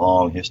got a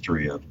long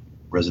history of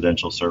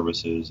residential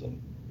services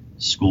and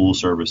school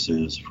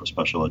services for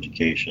special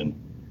education.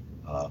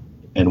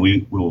 And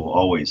we will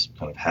always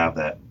kind of have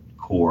that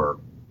core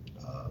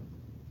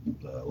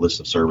list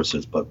of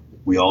services, but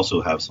we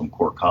also have some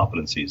core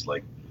competencies,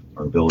 like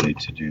our ability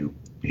to do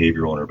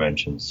behavioral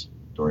interventions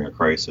during a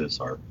crisis,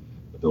 our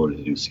ability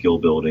to do skill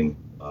building,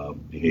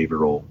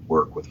 behavioral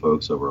work with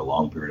folks over a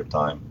long period of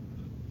time,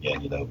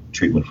 and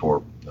treatment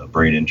for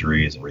brain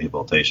injuries and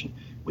rehabilitation.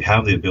 We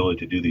have the ability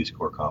to do these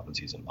core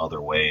competencies in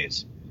other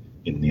ways,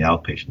 in the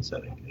outpatient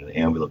setting, in an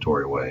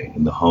ambulatory way,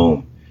 in the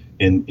home,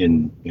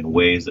 in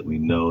ways that we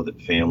know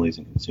that families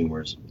and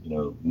consumers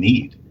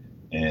need,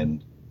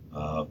 and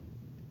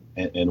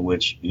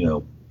which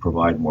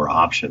provide more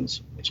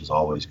options, which is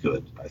always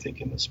good, I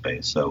think, in this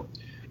space. So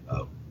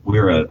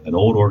we're an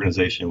old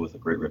organization with a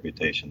great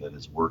reputation that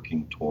is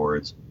working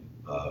towards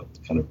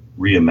kind of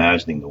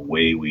reimagining the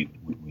way we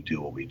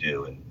do what we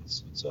do, and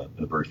it's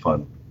been a very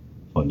fun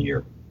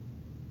year.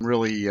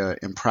 Really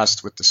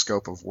impressed with the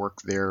scope of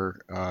work there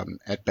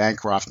at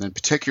Bancroft, and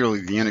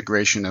particularly the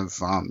integration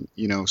of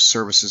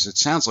services. It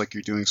sounds like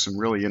you're doing some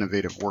really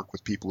innovative work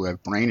with people who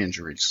have brain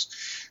injuries,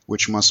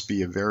 which must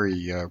be a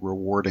very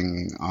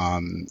rewarding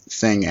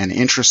thing, and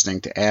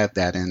interesting to add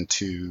that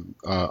into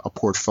a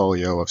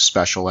portfolio of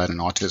special ed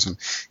and autism.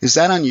 Is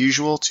that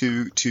unusual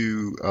to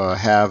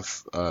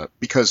have?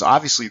 Because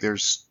obviously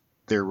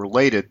they're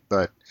related,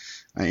 but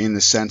in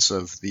the sense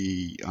of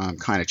the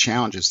kind of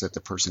challenges that the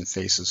person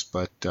faces,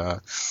 but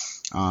the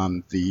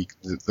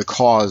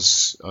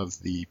cause of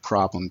the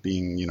problem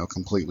being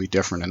completely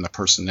different in the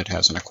person that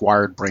has an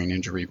acquired brain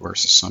injury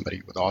versus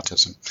somebody with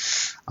autism.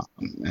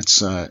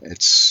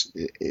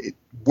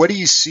 What do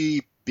you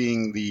see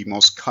being the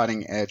most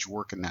cutting edge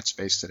work in that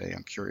space today?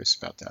 I'm curious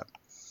about that.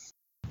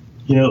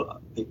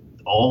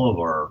 All of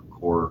our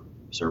core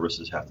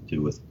services have to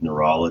do with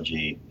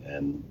neurology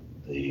and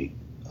the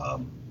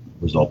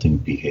resulting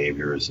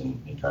behaviors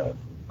and kind of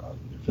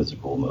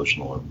physical,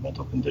 emotional, or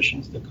mental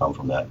conditions that come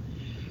from that.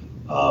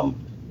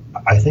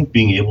 I think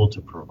being able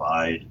to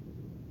provide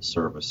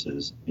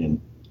services in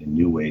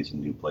new ways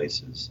and new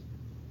places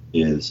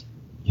is,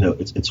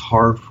 it's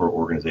hard for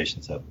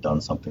organizations that have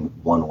done something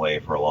one way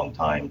for a long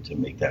time to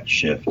make that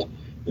shift.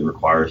 It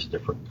requires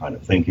different kind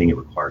of thinking. It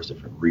requires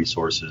different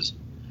resources.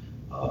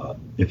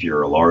 If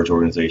you're a large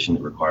organization,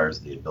 it requires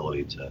the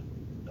ability to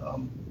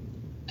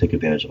take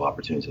advantage of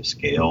opportunities of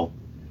scale.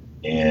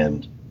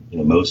 And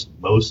most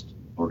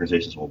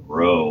organizations will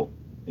grow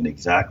in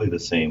exactly the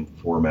same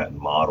format and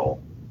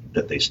model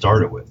that they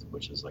started with,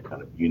 which is like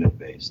kind of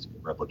unit-based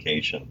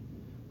replication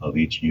of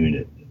each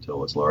unit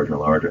until it's larger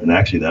and larger. And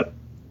actually,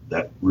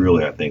 that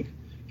really, I think,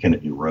 can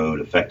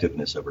erode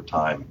effectiveness over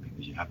time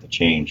because you have to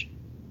change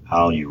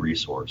how you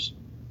resource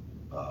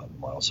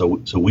model.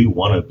 So we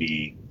want to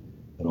be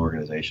an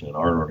organization, and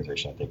our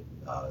organization, I think,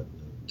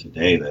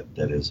 today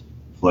that is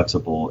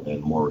flexible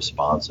and more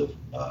responsive.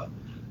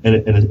 And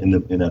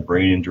in that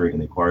brain injury, in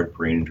the acquired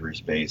brain injury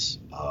space,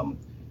 the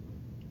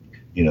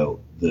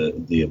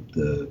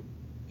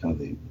kind of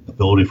the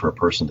ability for a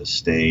person to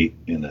stay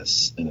in a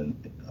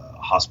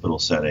hospital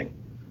setting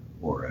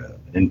or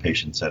an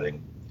inpatient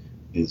setting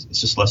is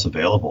just less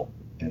available.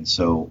 And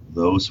so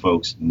those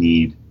folks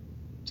need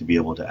to be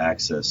able to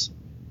access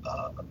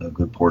a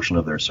good portion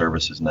of their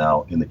services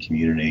now in the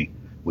community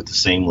with the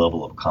same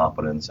level of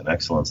competence and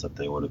excellence that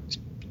they would have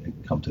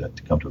come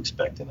to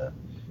expect in a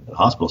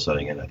hospital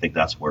setting. And I think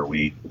that's where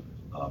we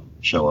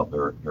show up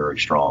very, very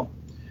strong.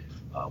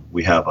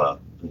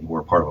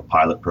 We're part of a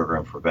pilot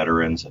program for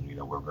veterans, and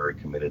we're very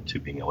committed to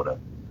being able to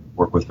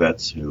work with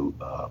vets who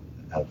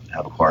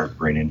have acquired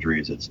brain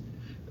injuries. It's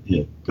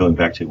going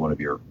back to one of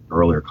your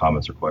earlier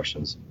comments or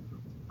questions.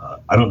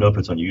 I don't know if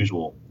it's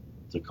unusual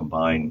to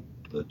combine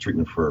the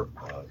treatment for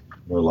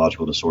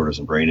neurological disorders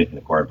and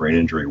acquired brain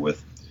injury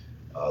with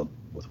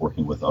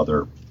working with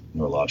other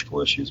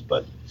neurological issues.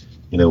 But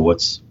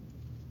what's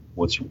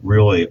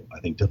really, I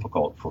think,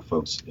 difficult for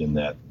folks in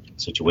that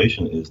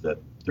situation is that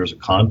there's a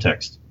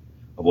context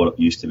of what it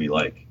used to be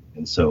like.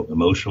 And so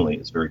emotionally,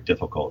 it's very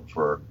difficult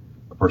for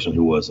a person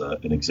who was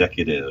an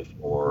executive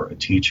or a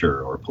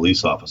teacher or a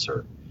police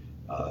officer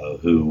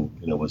who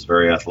was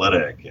very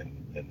athletic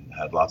and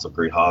had lots of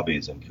great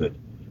hobbies and could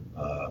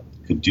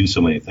do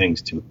so many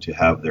things to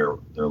have their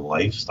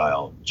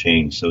lifestyle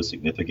change so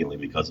significantly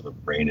because of a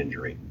brain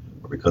injury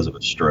or because of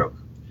a stroke.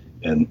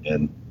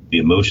 And the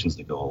emotions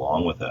that go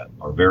along with that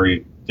are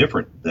very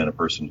different than a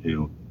person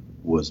who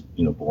was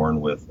born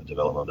with a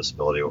developmental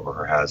disability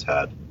or has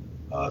had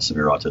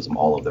severe autism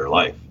all of their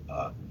life.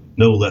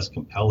 No less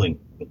compelling,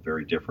 but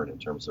very different in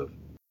terms of.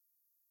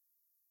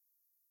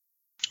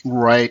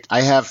 Right.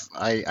 I have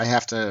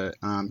to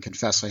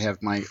confess, I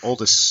have my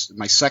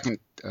second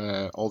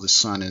oldest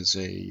son is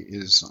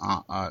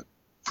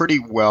pretty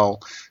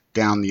well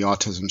down the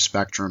autism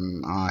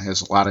spectrum,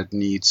 has a lot of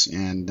needs,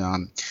 and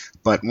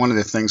but one of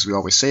the things we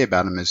always say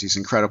about him is he's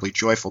incredibly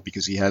joyful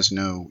because he has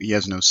no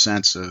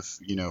sense of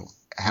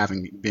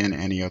having been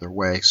any other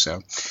way.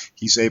 So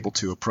he's able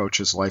to approach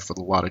his life with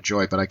a lot of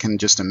joy. But I can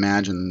just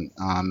imagine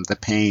the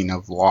pain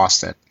of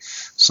loss that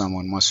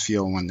someone must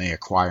feel when they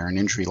acquire an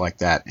injury like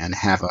that and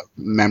have a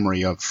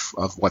memory of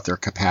what their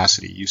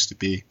capacity used to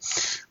be.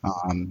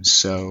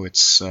 So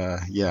it's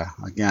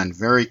again,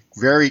 very,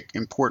 very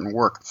important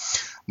work.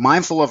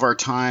 Mindful of our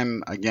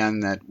time,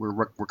 again, that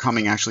we're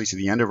coming actually to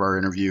the end of our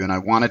interview, and I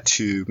wanted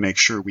to make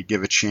sure we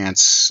give a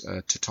chance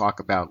to talk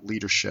about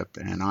leadership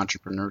and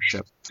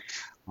entrepreneurship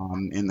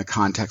in the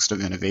context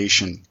of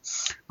innovation.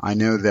 I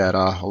know that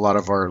a lot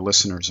of our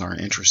listeners are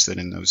interested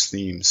in those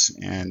themes,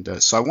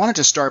 and so I wanted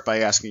to start by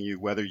asking you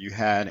whether you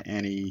had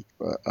any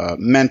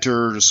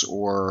mentors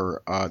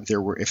or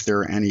if there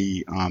are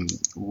any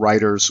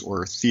writers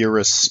or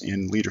theorists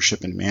in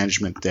leadership and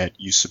management that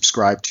you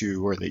subscribe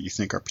to or that you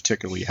think are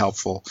particularly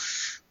helpful.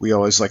 We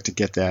always like to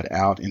get that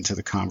out into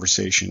the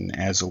conversation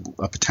as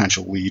a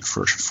potential lead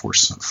for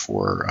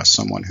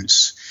someone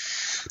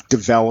who's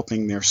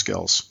developing their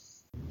skills.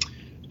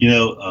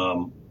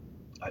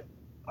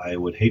 I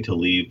would hate to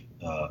leave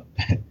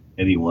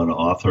any one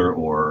author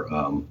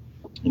or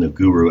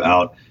guru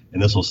out,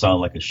 and this will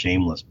sound like a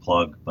shameless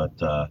plug, but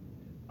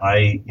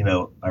I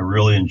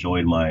really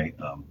enjoyed my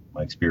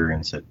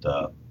experience at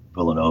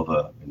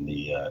Villanova in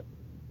the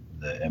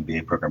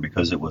MBA program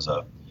because it was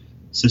a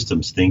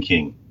systems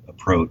thinking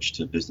approach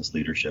to business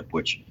leadership,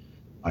 which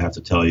I have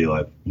to tell you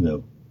I've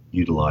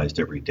utilized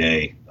every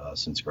day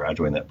since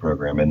graduating that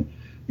program. And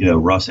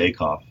Russ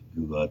Akoff,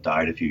 who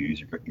died a few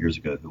years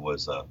ago, who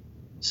was a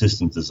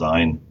systems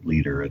design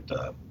leader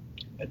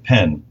at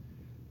Penn,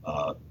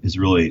 is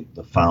really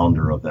the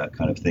founder of that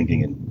kind of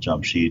thinking. And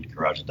Jamshid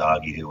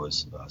Karajadagi, who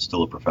was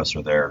still a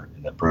professor there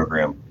in that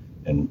program,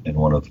 and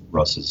one of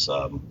Russ's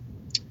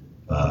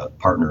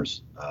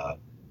partners,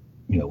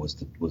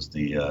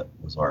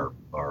 was our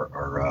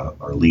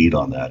lead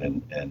on that.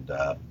 And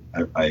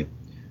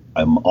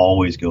I'm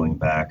always going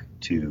back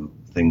to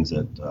things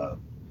that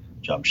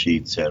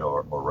Jamshid said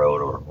or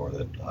wrote or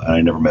that I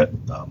never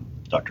met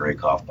Dr.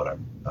 Akoff, but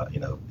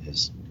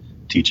his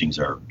teachings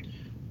are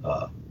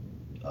a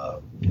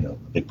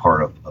big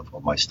part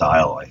of my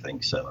style, I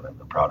think so, and I'm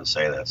proud to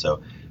say that.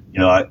 So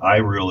I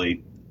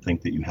really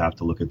think that you have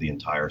to look at the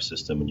entire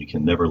system, and you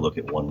can never look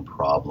at one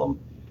problem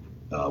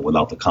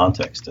without the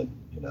context. And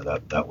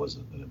that was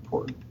an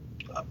important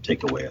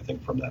takeaway, I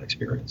think, from that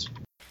experience.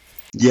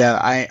 Yeah,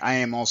 I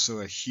am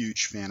also a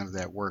huge fan of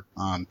that work,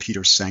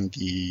 Peter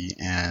Senge,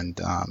 and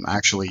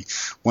actually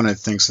one of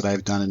the things that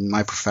I've done in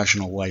my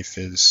professional life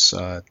is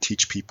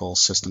teach people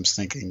systems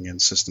thinking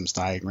and systems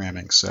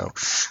diagramming. So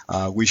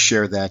we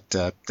share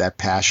that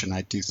passion.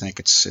 I do think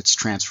it's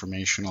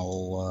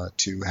transformational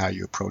to how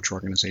you approach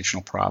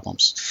organizational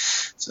problems.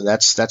 So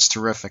that's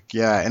terrific.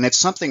 Yeah, and it's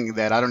something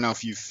that I don't know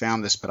if you've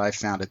found this, but I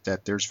found it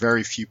that there's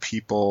very few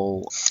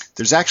people.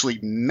 There's actually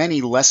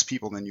many less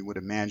people than you would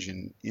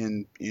imagine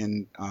in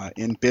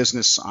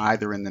business,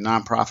 either in the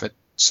nonprofit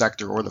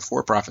sector or the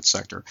for-profit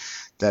sector,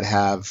 that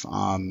have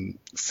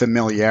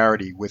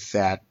familiarity with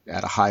that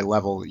at a high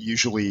level.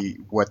 Usually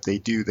what they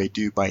do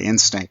by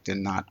instinct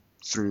and not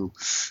through,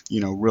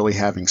 really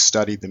having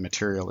studied the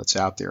material that's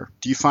out there.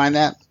 Do you find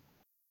that?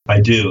 I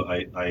do.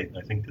 I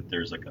think that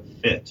there's like a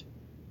fit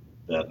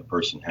that a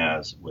person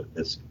has with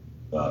this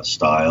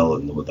style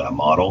and with that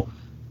model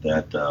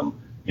that,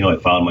 I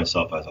found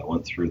myself as I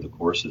went through the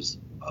courses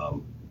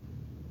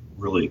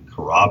really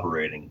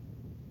corroborating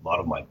a lot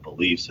of my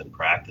beliefs and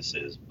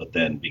practices, but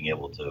then being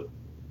able to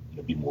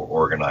be more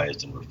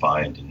organized and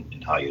refined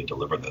in how you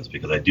deliver those.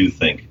 Because I do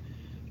think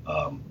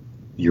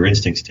your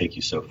instincts take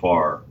you so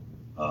far,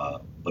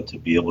 but to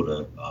be able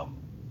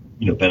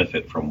to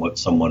benefit from what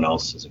someone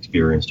else has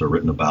experienced or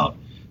written about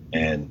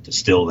and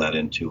distill that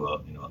into a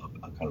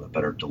kind of a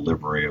better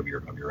delivery of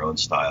your own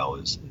style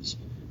is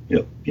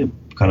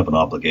kind of an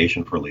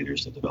obligation for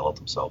leaders to develop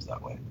themselves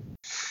that way.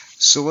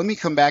 So let me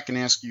come back and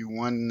ask you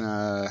one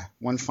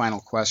final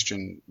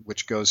question,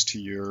 which goes to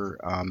your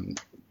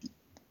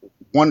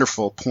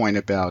wonderful point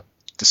about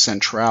the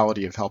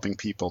centrality of helping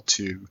people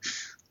to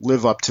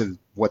live up to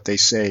what they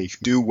say,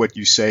 do what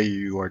you say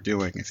you are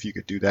doing. If you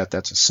could do that,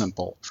 that's a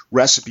simple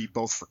recipe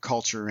both for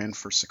culture and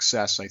for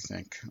success, I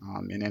think,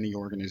 in any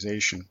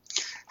organization.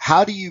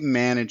 How do you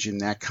manage in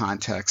that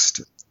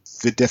context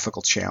the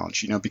difficult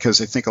challenge? Because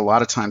I think a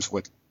lot of times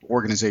what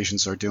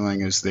organizations are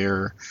doing is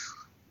they're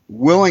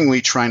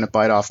willingly trying to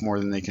bite off more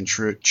than they can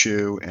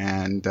chew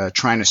and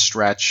trying to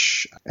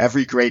stretch.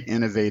 Every great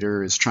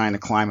innovator is trying to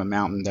climb a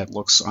mountain that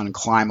looks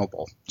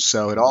unclimbable.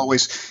 So it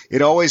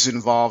always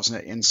involves,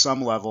 in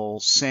some level,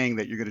 saying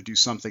that you're going to do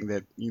something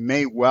that you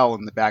may well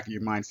in the back of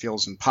your mind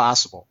feels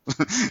impossible.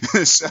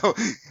 So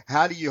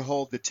how do you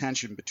hold the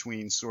tension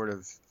between sort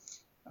of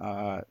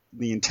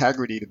the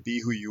integrity to be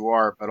who you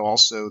are, but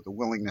also the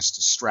willingness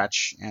to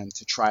stretch and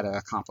to try to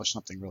accomplish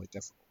something really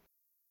difficult?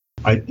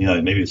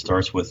 Maybe it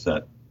starts with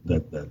that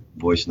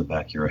voice in the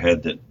back of your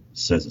head that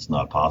says it's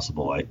not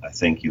possible. I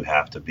think you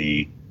have to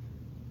be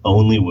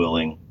only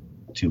willing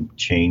to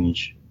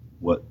change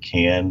what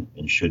can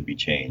and should be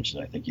changed.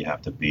 And I think you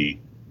have to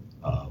be,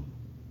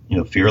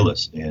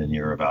 fearless in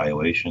your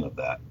evaluation of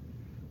that.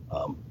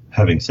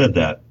 Having said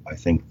that, I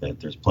think that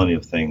there's plenty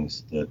of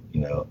things that,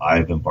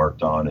 I've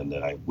embarked on and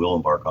that I will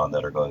embark on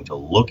that are going to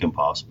look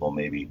impossible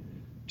maybe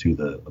to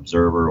the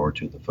observer or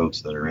to the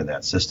folks that are in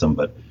that system.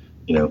 But,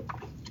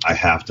 I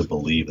have to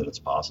believe that it's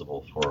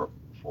possible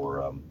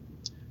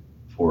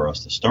for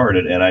us to start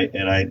it, and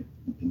I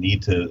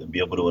need to be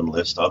able to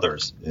enlist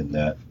others in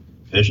that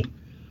vision.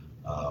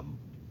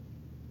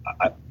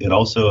 It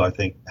also, I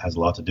think, has a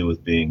lot to do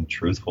with being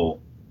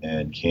truthful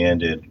and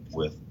candid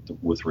with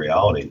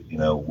reality.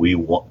 We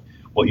want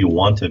what you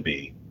want to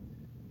be,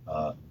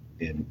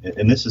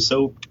 and this is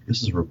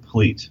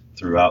replete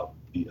throughout,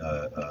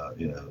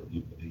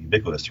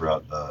 ubiquitous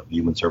throughout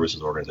human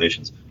services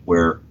organizations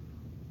where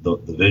the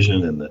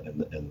vision and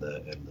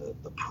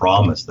the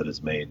promise that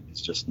is made is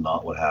just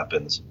not what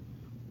happens,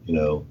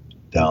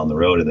 down the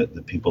road, and that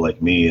the people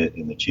like me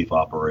in the chief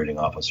operating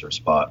officer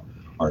spot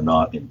are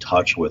not in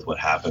touch with what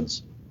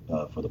happens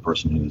for the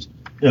person who's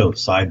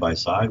side by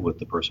side with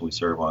the person we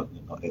serve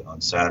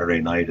on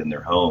Saturday night in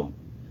their home,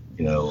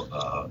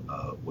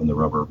 when the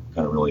rubber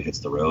kind of really hits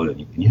the road,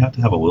 and you have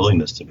to have a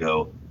willingness to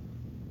go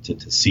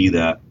to see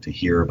that, to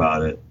hear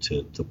about it,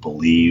 to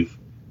believe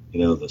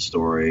the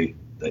story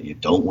that you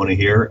don't want to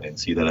hear, and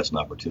see that as an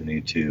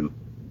opportunity to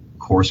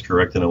course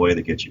correct in a way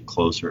that gets you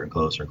closer and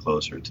closer and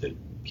closer to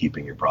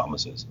keeping your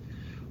promises.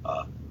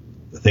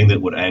 The thing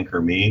that would anchor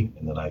me,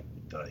 and that I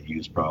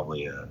use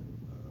probably, or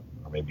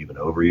maybe even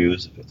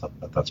overuse if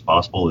that's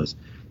possible, is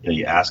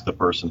you ask the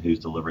person who's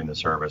delivering the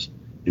service,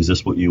 is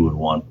this what you would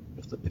want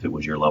if it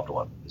was your loved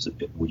one?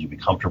 Would you be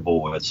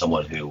comfortable with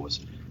someone who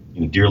was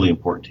dearly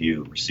important to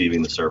you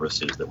receiving the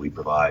services that we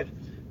provide?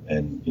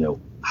 And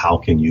how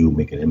can you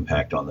make an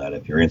impact on that?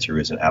 If your answer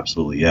is an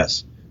absolutely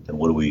yes, then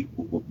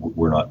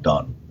we're not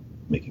done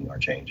making our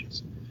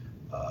changes.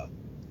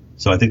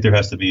 So I think there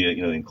has to be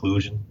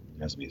inclusion,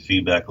 there has to be a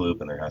feedback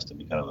loop, and there has to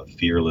be kind of a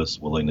fearless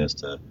willingness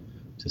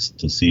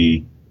to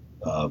see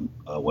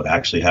what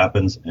actually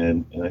happens,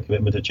 and a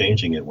commitment to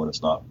changing it when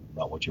it's not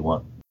what you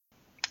want.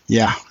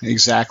 Yeah,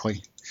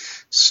 exactly.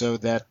 So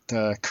that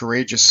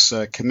courageous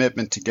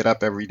commitment to get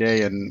up every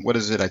day. And what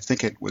is it? I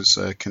think it was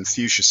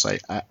Confucius. I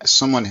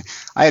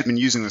had been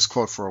using this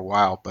quote for a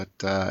while,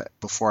 but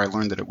before I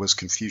learned that it was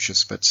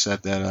Confucius, but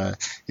said that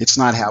it's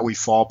not how we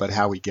fall, but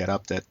how we get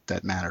up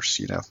that matters.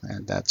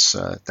 And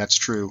that's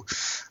true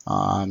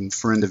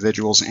for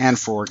individuals and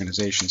for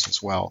organizations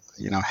as well.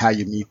 How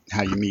you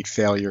meet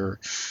failure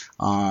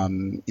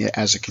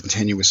as a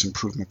continuous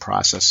improvement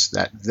process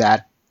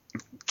that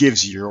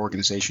gives your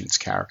organization its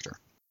character.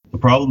 The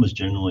problem is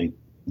generally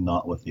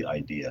not with the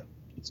idea.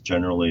 It's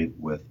generally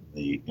with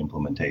the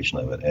implementation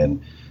of it.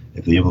 And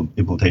if the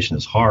implementation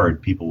is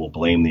hard, people will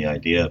blame the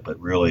idea, but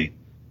really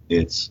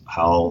it's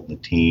how the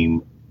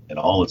team and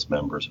all its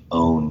members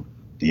own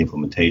the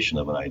implementation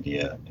of an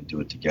idea and do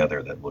it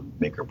together that would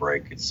make or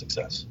break its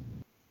success.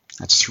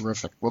 That's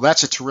terrific. Well,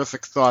 that's a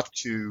terrific thought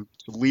to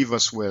leave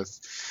us with.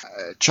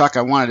 Chuck,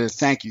 I wanted to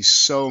thank you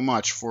so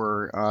much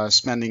for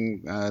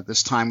spending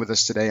this time with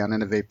us today on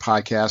Innovate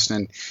Podcast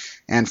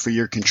and for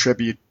your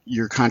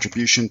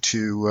contribution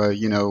to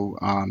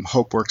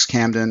Hopeworks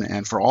Camden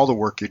and for all the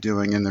work you're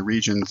doing in the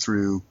region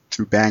through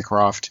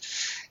Bancroft.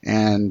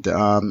 And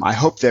I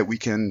hope that we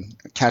can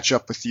catch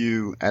up with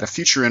you at a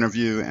future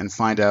interview and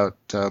find out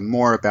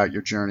more about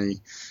your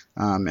journey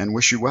and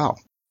wish you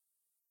well.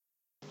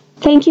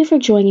 Thank you for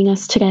joining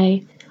us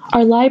today.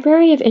 Our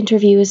library of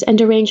interviews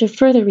and a range of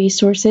further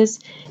resources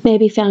may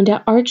be found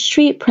at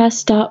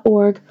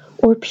archstreetpress.org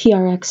or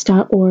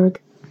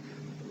prx.org.